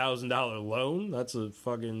 $100,000 loan. That's a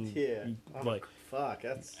fucking like. Fuck,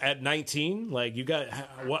 that's At 19, like you got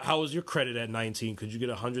how was your credit at 19? Could you get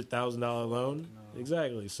 $100,000 loan? No.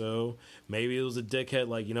 Exactly. So maybe it was a dickhead.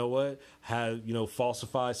 Like, you know what?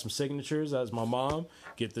 Falsify some signatures as my mom.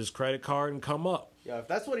 Get this credit card and come up. Yeah, if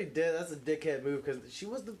that's what he did, that's a dickhead move because she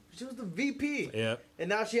was the VP. Yeah. And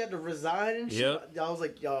now she had to resign and shit. Yep. I was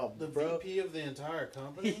like, yo, the bro. VP of the entire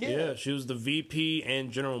company? Yeah, she was the VP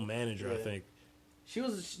and general manager, I think. She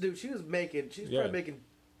was probably making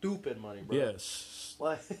stupid money, bro. Yes.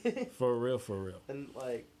 Like For real. and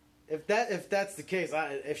like if that's the case,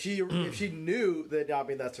 if she knew that, I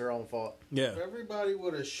mean, that's her own fault. Yeah. If everybody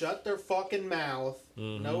would have shut their fucking mouth,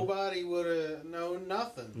 nobody would have known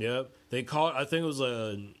nothing. Yep. They caught, I think it was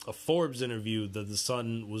a Forbes interview that the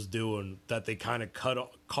Sun was doing that they kind of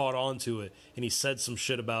caught onto it, and he said some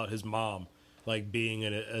shit about his mom, like being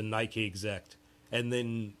a Nike exec. And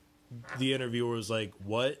then the interviewer was like,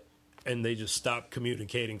 what? And they just stopped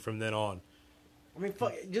communicating from then on. I mean,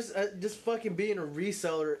 just fucking being a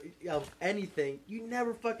reseller of anything, you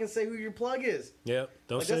never fucking say who your plug is. Yeah,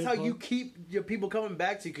 Like, that's how you keep your people coming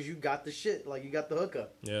back to you because you got the shit, like you got the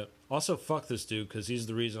hookup. Yeah. Also, fuck this dude because he's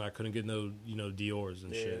the reason I couldn't get no Dior's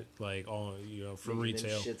and shit, like on for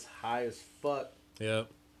retail. Shit's high as fuck. Yeah.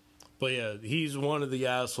 But yeah, he's one of the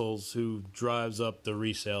assholes who drives up the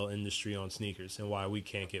resale industry on sneakers and why we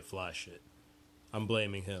can't get fly shit. I'm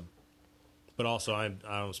blaming him. But also, I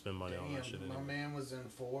don't spend money on that shit anymore. My man was in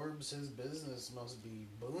Forbes. His business must be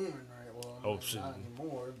booming, right? Well, not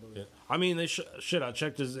anymore. But Yeah. I mean, I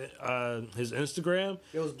checked his Instagram.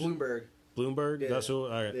 It was Bloomberg. Bloomberg. Yeah. That's who.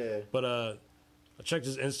 All right. Yeah. But I checked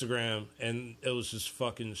his Instagram, and it was just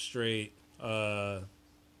fucking straight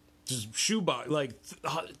just shoebox, like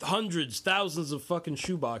hundreds, thousands of fucking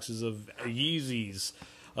shoeboxes of Yeezys.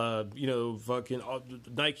 Fucking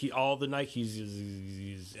Nike, all the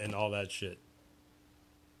Nikes and all that shit.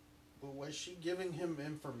 But was she giving him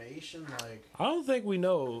information? Like, I don't think we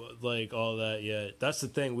know like all that yet. That's the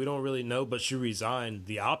thing, we don't really know. But she resigned.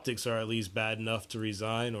 The optics are at least bad enough to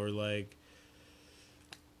resign, or like,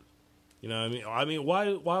 you know what I mean? I mean,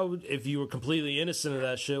 why would, if you were completely innocent of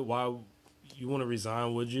that shit, why you want to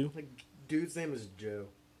resign? Would you? Like, dude's name is Joe.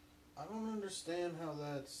 I don't understand how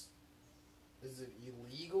that's. Is it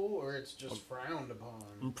illegal or it's just frowned upon?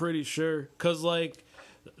 I'm pretty sure, cause like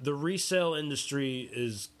the resale industry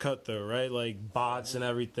is cutthroat, right? Like bots and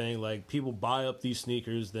everything. Like people buy up these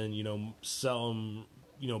sneakers, then sell them,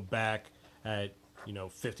 back at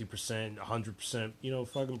 50%, 100%,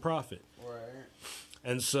 fucking profit. Right.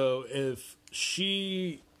 And so if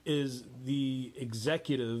she is the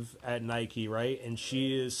executive at Nike, right, and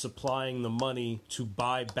she is supplying the money to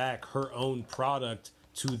buy back her own product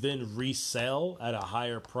to then resell at a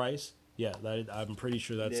higher price, yeah, I'm pretty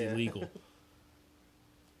sure that's illegal.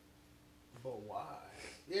 But why?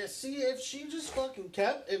 Yeah, see, if she just fucking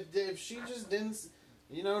kept, if she just didn't,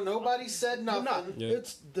 nobody said nothing. Yeah.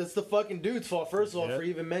 It's the fucking dude's fault. First of all, for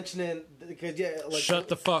even mentioning, because like shut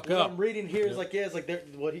the fuck what up. I'm reading here is like it's like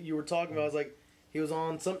what you were talking about is like he was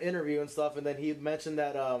on some interview and stuff, and then he mentioned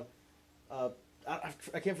that I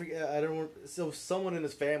can't forget. I don't. So someone in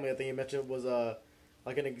his family, I think he mentioned, was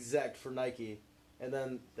like an exec for Nike, and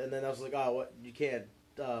then I was like, oh, what, you can't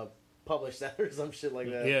publish that or some shit like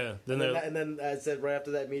that. Yeah. And then I said right after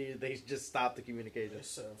that meeting they just stopped the communication. They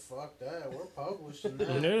said, fuck that, we're publishing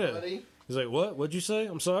that, Yeah. buddy. He's like, what? What'd you say?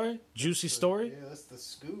 I'm sorry? Juicy story? Yeah, that's the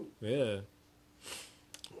scoop. Yeah.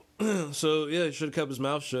 So, yeah, he should have kept his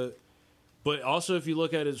mouth shut. But also, if you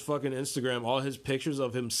look at his fucking Instagram, all his pictures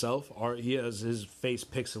of himself, he has his face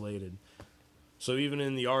pixelated. So even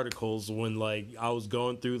in the articles, when, like, I was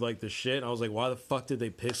going through, like, the shit, I was like, why the fuck did they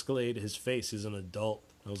pixelate his face? He's an adult.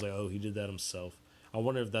 I was like, oh, he did that himself. I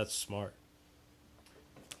wonder if that's smart.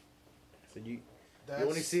 So you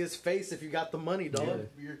only see his face if you got the money, dog. Yeah.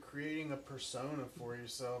 You're creating a persona for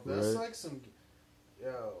yourself. That's Right. like some,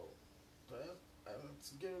 that's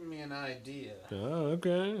giving me an idea. Oh,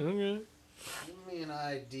 okay. Give me an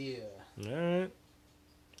idea. All right.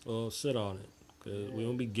 Well, sit on it. Cause we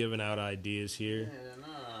won't be giving out ideas here. Yeah,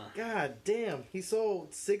 nah. God damn, he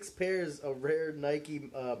sold 6 pairs of rare Nike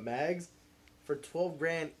mags for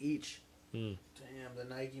 $12,000 each. Damn, the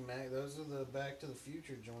Nike mag. Those are the Back to the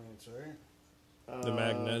Future joints, right? The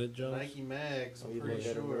magnetic jumps? Nike mags. I'm You pretty look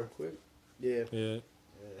at it real sure. quick. Yeah. Yeah. Yeah,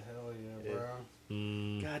 hell yeah, Yeah. bro.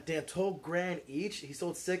 God damn, $12,000 each. He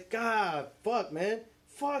sold 6. God, fuck, man,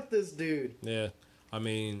 fuck this dude. Yeah. I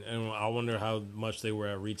mean, and I wonder how much they were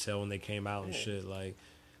at retail when they came out and shit. Like,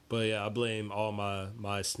 but yeah, I blame all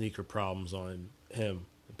my sneaker problems on him,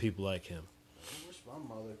 people like him. I wish my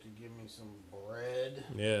mother could give me some bread.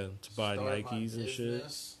 Yeah, to buy Start my Nikes and shit.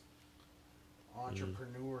 business,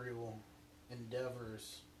 Entrepreneurial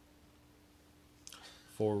endeavors.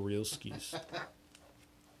 For real skis.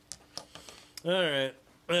 All right,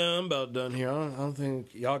 I'm about done here. I don't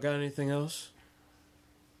think y'all got anything else.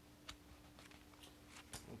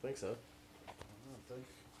 I don't think so. I think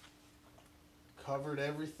covered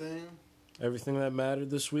everything. Everything that mattered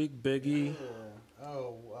this week, Biggie. Yeah.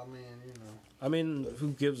 Oh, I mean, I mean,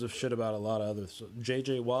 who gives a shit about a lot of others? So,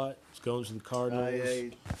 J.J. Watt is going to the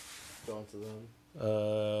Cardinals. Going to them.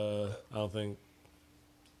 I don't think.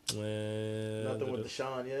 Nothing with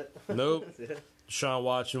Deshaun yet. Nope. Yeah. Deshaun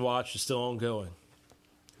Watch is still ongoing.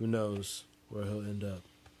 Who knows where he'll end up?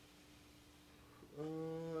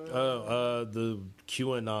 The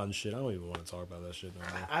QAnon shit. I don't even want to talk about that shit no more.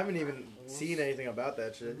 I haven't even seen anything about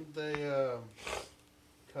that shit. didn't they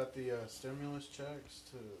cut the stimulus checks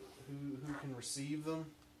to who can receive them?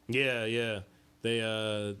 Yeah.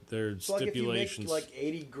 Their So like stipulations. if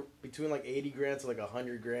you make like between like 80 grand to like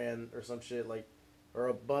 100 grand or some shit, like, or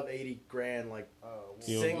above 80 grand, like Well,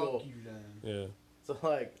 single. fuck you then. yeah, So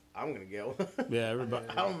like I'm gonna get one. yeah. Everybody,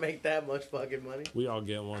 I don't make that much fucking money. we all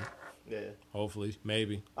get one. Yeah. Hopefully,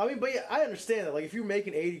 maybe. I mean, but yeah, I understand that. Like if you're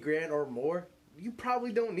making 80 grand or more, you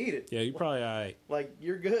probably don't need it. Yeah, you probably alright. Like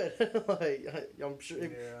you're good. Like I'm sure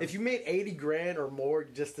if you made 80 grand or more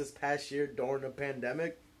just this past year during the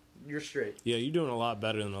pandemic, you're straight. Yeah, you're doing a lot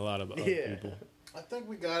better than a lot of other people. I think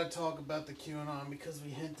we got to talk about the QAnon because we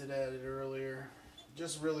hinted at it earlier.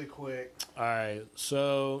 Just really quick. All right,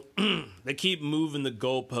 so they keep moving the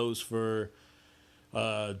goalposts for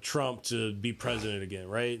Trump to be president again,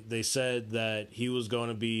 right? They said that he was going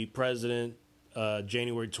to be president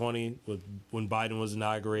January 20th when Biden was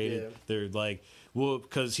inaugurated. Yeah. They're like, Well,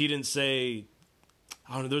 because he didn't say.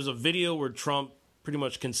 I don't know. There's a video where Trump pretty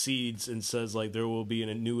much concedes and says like there will be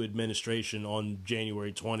a new administration on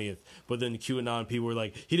January 20th. But then the QAnon people were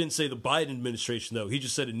like, he didn't say the Biden administration though. He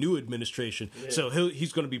just said a new administration. Yeah. So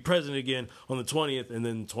he's going to be president again on the 20th, and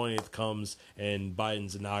then the 20th comes and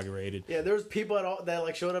Biden's inaugurated. Yeah, there's people that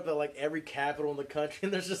like showed up at like every capital in the country,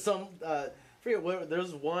 and there's just some. Forget what.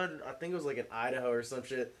 There's one. I think it was like in Idaho or some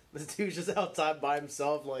shit. This dude's just outside by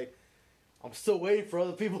himself. Like, I'm still waiting for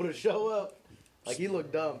other people to show up. Like, he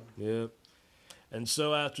looked dumb. Yep. And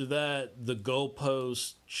so after that, the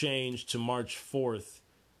goalpost changed to March 4th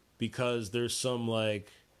because there's some,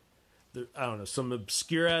 like, I don't know, some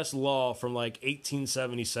obscure-ass law from, like,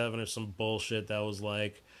 1877 or some bullshit that was,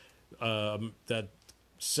 like, that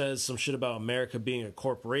says some shit about America being a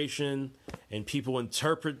corporation, and people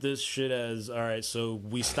interpret this shit as, all right, so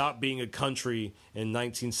we stopped being a country in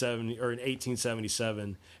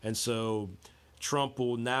 1877, and so Trump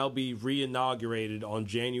will now be re-inaugurated on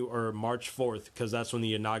March 4th, because that's when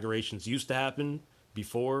the inaugurations used to happen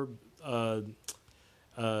before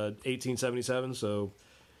 1877. So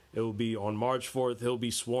it will be on March 4th. He'll be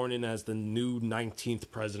sworn in as the new 19th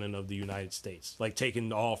president of the United States. Like,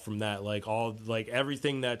 taking off from that, like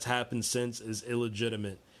everything that's happened since is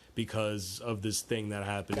illegitimate because of this thing that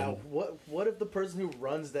happened. Now, what if the person who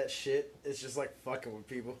runs that shit is just like fucking with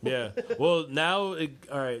people? Yeah. Well, now,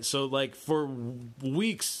 all right. So, like, for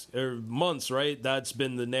weeks or months, right? That's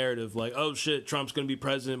been the narrative. Like, oh shit, Trump's gonna be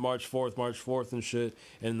president March 4th, and shit.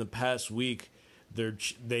 And in the past week,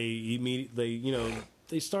 they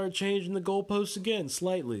started changing the goalposts again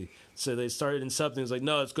slightly. So they started in something. It's like,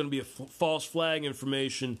 no, it's going to be a false flag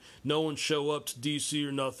information. No one show up to D.C.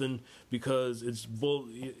 or nothing because it's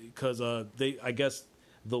I guess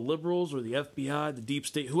the liberals or the FBI, the deep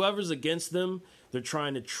state, whoever's against them, they're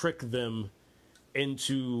trying to trick them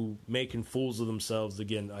into making fools of themselves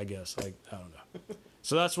again. I guess, like, I don't know.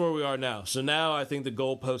 So that's where we are now. So now I think the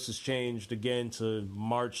goalpost has changed again to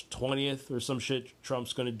March 20th or some shit.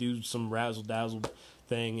 Trump's going to do some razzle-dazzle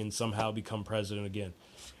thing and somehow become president again.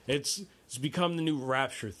 It's become the new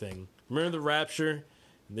rapture thing. Remember the rapture?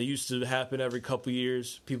 They used to happen every couple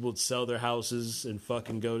years. People would sell their houses and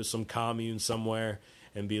fucking go to some commune somewhere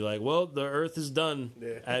and be like, well, the earth is done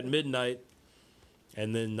at midnight.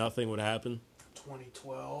 And then nothing would happen.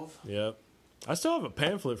 2012. Yep. I still have a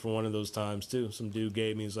pamphlet from one of those times, too. Some dude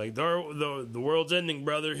gave me. He's like, the world's ending,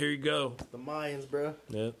 brother. Here you go. The Mayans, bro.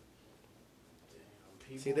 Yep.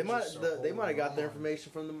 See, they might have got their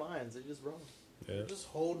information from the Mayans. They're just wrong. Yeah. They're just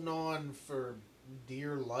holding on for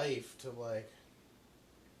dear life to, like,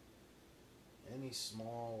 any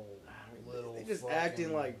small little. They just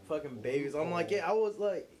acting like fucking babies. I'm like, yeah, I was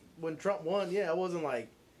like, when Trump won, yeah, I wasn't like,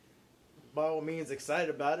 by all means, excited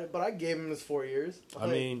about it, but I gave him his 4 years. I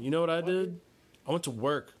mean, you know what I did? I went to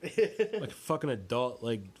work like a fucking adult.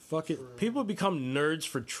 Like, fuck it. People become nerds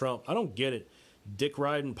for Trump. I don't get it. Dick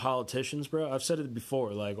riding politicians, bro. I've said it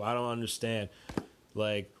before. Like, I don't understand.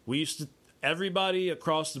 Like, we used to. Everybody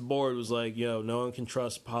across the board was like, yo, no one can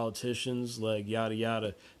trust politicians, like, yada,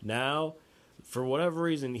 yada. Now, for whatever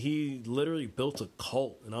reason, he literally built a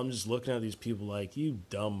cult, and I'm just looking at these people like, you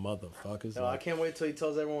dumb motherfuckers. No, like, I can't wait till he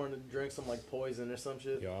tells everyone to drink some, like, poison or some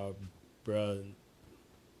shit. Y'all, bro.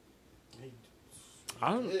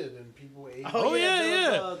 And people ate. Oh,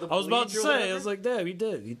 yeah. I was about to say, I was like, damn, he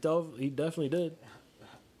did. He definitely did.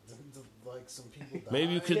 Like, some people died.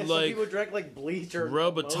 Maybe you could, some like, people drank, like, bleach or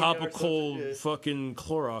rub a topical or fucking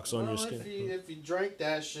Clorox on your skin. If you drank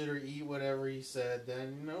that shit or eat whatever he said,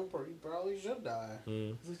 then, you know, you probably should die.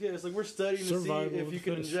 It's like we're studying Survival to see if you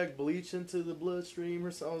can fittest. inject bleach into the bloodstream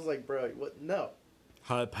or something. I was like, bro, what? No.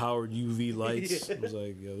 High-powered UV lights. I was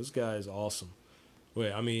like, yo, this guy is awesome.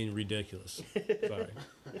 Wait, I mean ridiculous. Sorry.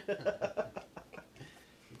 You're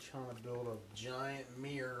trying to build a giant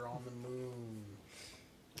mirror on the moon.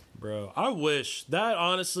 Bro, I wish that,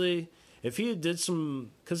 honestly, if he did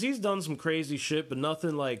some... Because he's done some crazy shit, but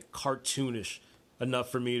nothing, like, cartoonish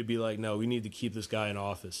enough for me to be like, no, we need to keep this guy in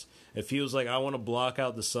office. If he was like, I want to block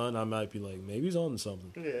out the sun, I might be like, maybe he's on to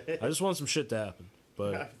something. I just want some shit to happen.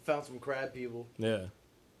 But I found some crab people. Yeah.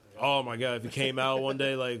 Oh, my God. If he came out one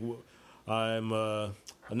day, like... I'm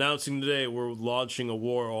announcing today we're launching a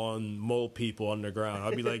war on mole people underground.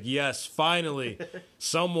 I'd be like, yes, finally,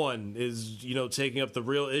 someone is, you know, taking up the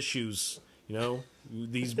real issues. You know,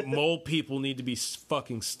 these mole people need to be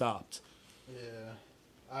fucking stopped. Yeah,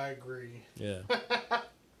 I agree. Yeah.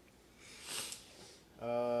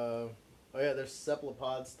 Oh yeah, there's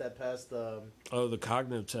cephalopods that passed. Oh, the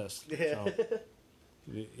cognitive test. Yeah. So,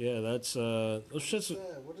 Yeah, that's those shits.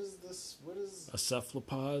 What is this? What is A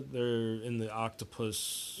cephalopod. They're in the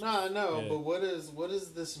octopus. No, I know, Yeah. but what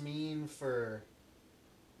does this mean for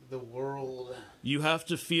the world? You have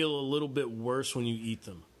to feel a little bit worse when you eat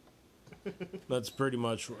them. That's pretty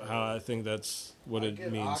much how I think that's what I it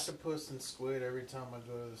get means. octopus and squid every time I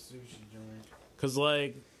go to the sushi joint. Cause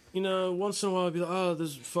like, you know, once in a while I'd be like, oh,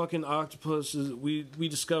 this fucking octopus is. We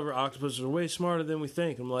discover octopuses are way smarter than we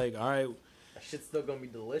think. I'm like, all right, That shit's still gonna be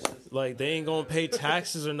delicious. like they ain't gonna pay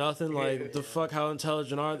taxes or nothing. Like, what the fuck? How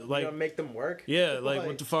intelligent are they? You Like, gonna make them work? yeah, like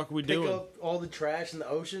what the fuck are we pick doing? up all the trash in the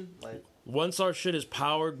ocean? Like, Once our shit is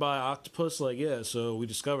powered by octopus, like, yeah, so we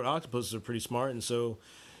discovered octopuses are pretty smart, and so,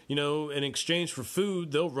 you know, in exchange for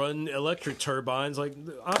food, they'll run electric turbines. Like,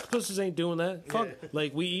 the octopuses ain't doing that. Fuck, Yeah.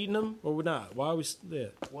 like, we eating them or we're not? Why are we? Yeah.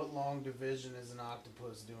 What long division is an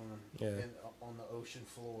octopus doing Yeah. on the ocean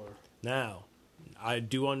floor? Now, I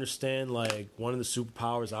do understand, like, one of the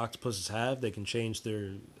superpowers octopuses have, they can change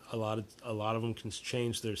their a lot of them can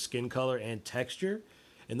change their skin color and texture,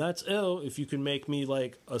 and that's ill. If you can make me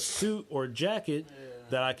like a suit or a jacket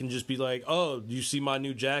that I can just be like, oh, do you see my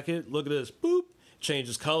new jacket? Look at this, boop,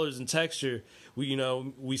 changes colors and texture. We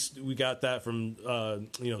got that from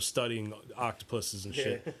studying octopuses and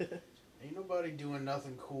shit. Ain't nobody doing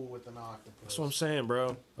nothing cool with an octopus. That's what I'm saying,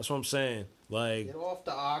 bro. That's what I'm saying. Like, Get off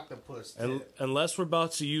the octopus. unless we're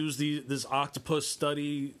about to use this octopus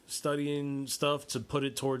studying stuff to put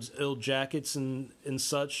it towards ill jackets and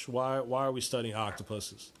such, why are we studying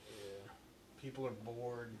octopuses? Yeah. People are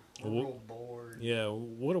bored. Well, We're real bored. Yeah,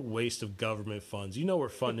 what a waste of government funds. You know we're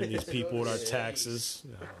funding these people with our Yeah. taxes.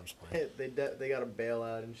 No, I'm just playing. they got a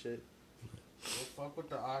bailout and shit. Go fuck with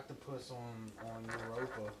the octopus on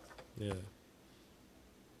Europa. Yeah.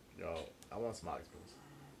 Yo, I want some octopus.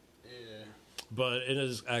 Yeah. But it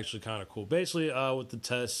is actually kind of cool. Basically, what the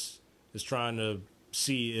test is trying to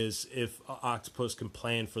see is if an octopus can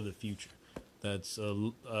plan for the future. That's,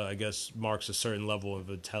 I guess, marks a certain level of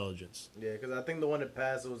intelligence. Yeah, because I think the one that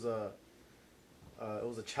passed was a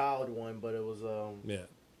child one, but it was Yeah.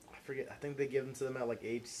 I forget. I think they give them to them at like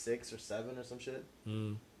age 6 or 7 or some shit.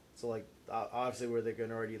 Mm. So like obviously where they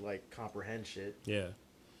can already like comprehend shit. Yeah.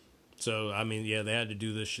 So, I mean, yeah, they had to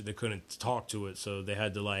do this shit. They couldn't talk to it, so they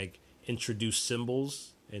had to, like, introduce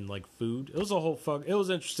symbols and, like, food. It was a whole fuck. It was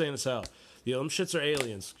interesting as hell. Yeah, them shits are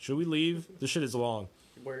aliens. Should we leave? This shit is long.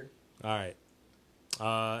 Word. All right.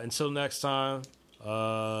 Until next time,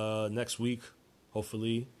 next week,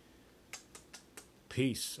 hopefully.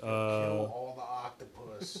 Peace. Kill all the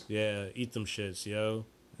octopus. Yeah, eat them shits, yo,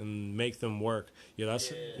 and make them work. Yeah,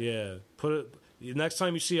 that's Yeah. Put it. Next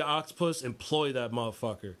time you see an octopus, employ that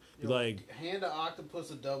motherfucker. Be like, hand an octopus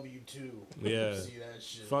a W-2. Yeah. See that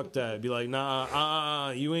shit. fuck that. Be like, nah,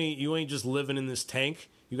 you ain't just living in this tank.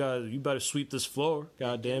 You better sweep this floor.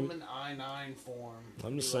 God damn Give it. him an I-9 form.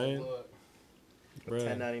 I'm just Be like, saying. look, Bruh.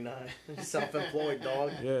 1099. Self-employed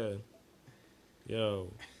dog. Yeah.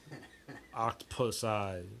 Yo. Octopus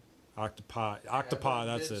eye. Octopi.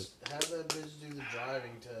 That's it. Have that bitch do the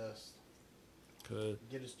driving test. Good.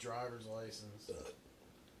 Get his driver's license.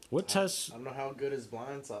 What tests? I don't know how good his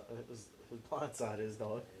blind side is,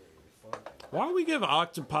 dog. Fuck. Why we give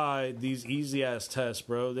octopi these easy ass tests,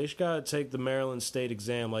 bro? They just gotta take the Maryland State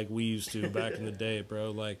exam like we used to back in the day,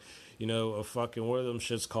 bro. Like, you know, a fucking, what are them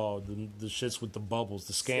shits called? The shits with the bubbles,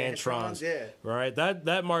 the scantrons. Yeah. Right?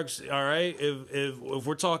 That marks, all right. If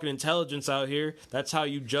we're talking intelligence out here, that's how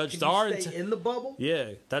you judged Can our you stay in the bubble?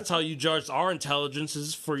 yeah. That's how you judged our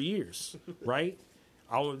intelligences for years, right?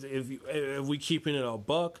 If we keeping it a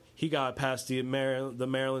buck, he got past the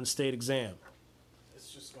Maryland State exam.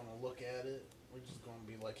 It's just gonna look at it. We're just gonna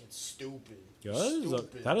be like, it's stupid. Yo,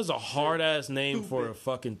 Stupid. that is a hard ass name for a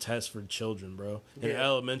fucking test for children, bro. In Yeah.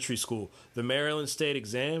 elementary school, the Maryland State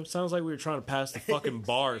exam sounds like we were trying to pass the fucking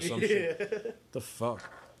bar or some shit. The fuck?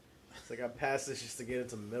 It's like I passed this just to get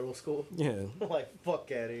into middle school. Yeah. I'm like,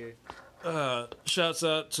 fuck out of here. Shouts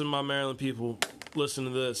out to my Maryland people. Listen to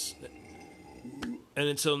this. And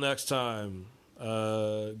until next time,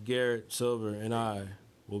 Garrett Silver and I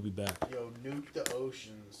will be back. Yo, nuke the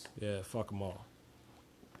oceans. Yeah, fuck them all.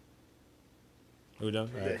 Are we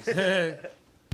done? All right.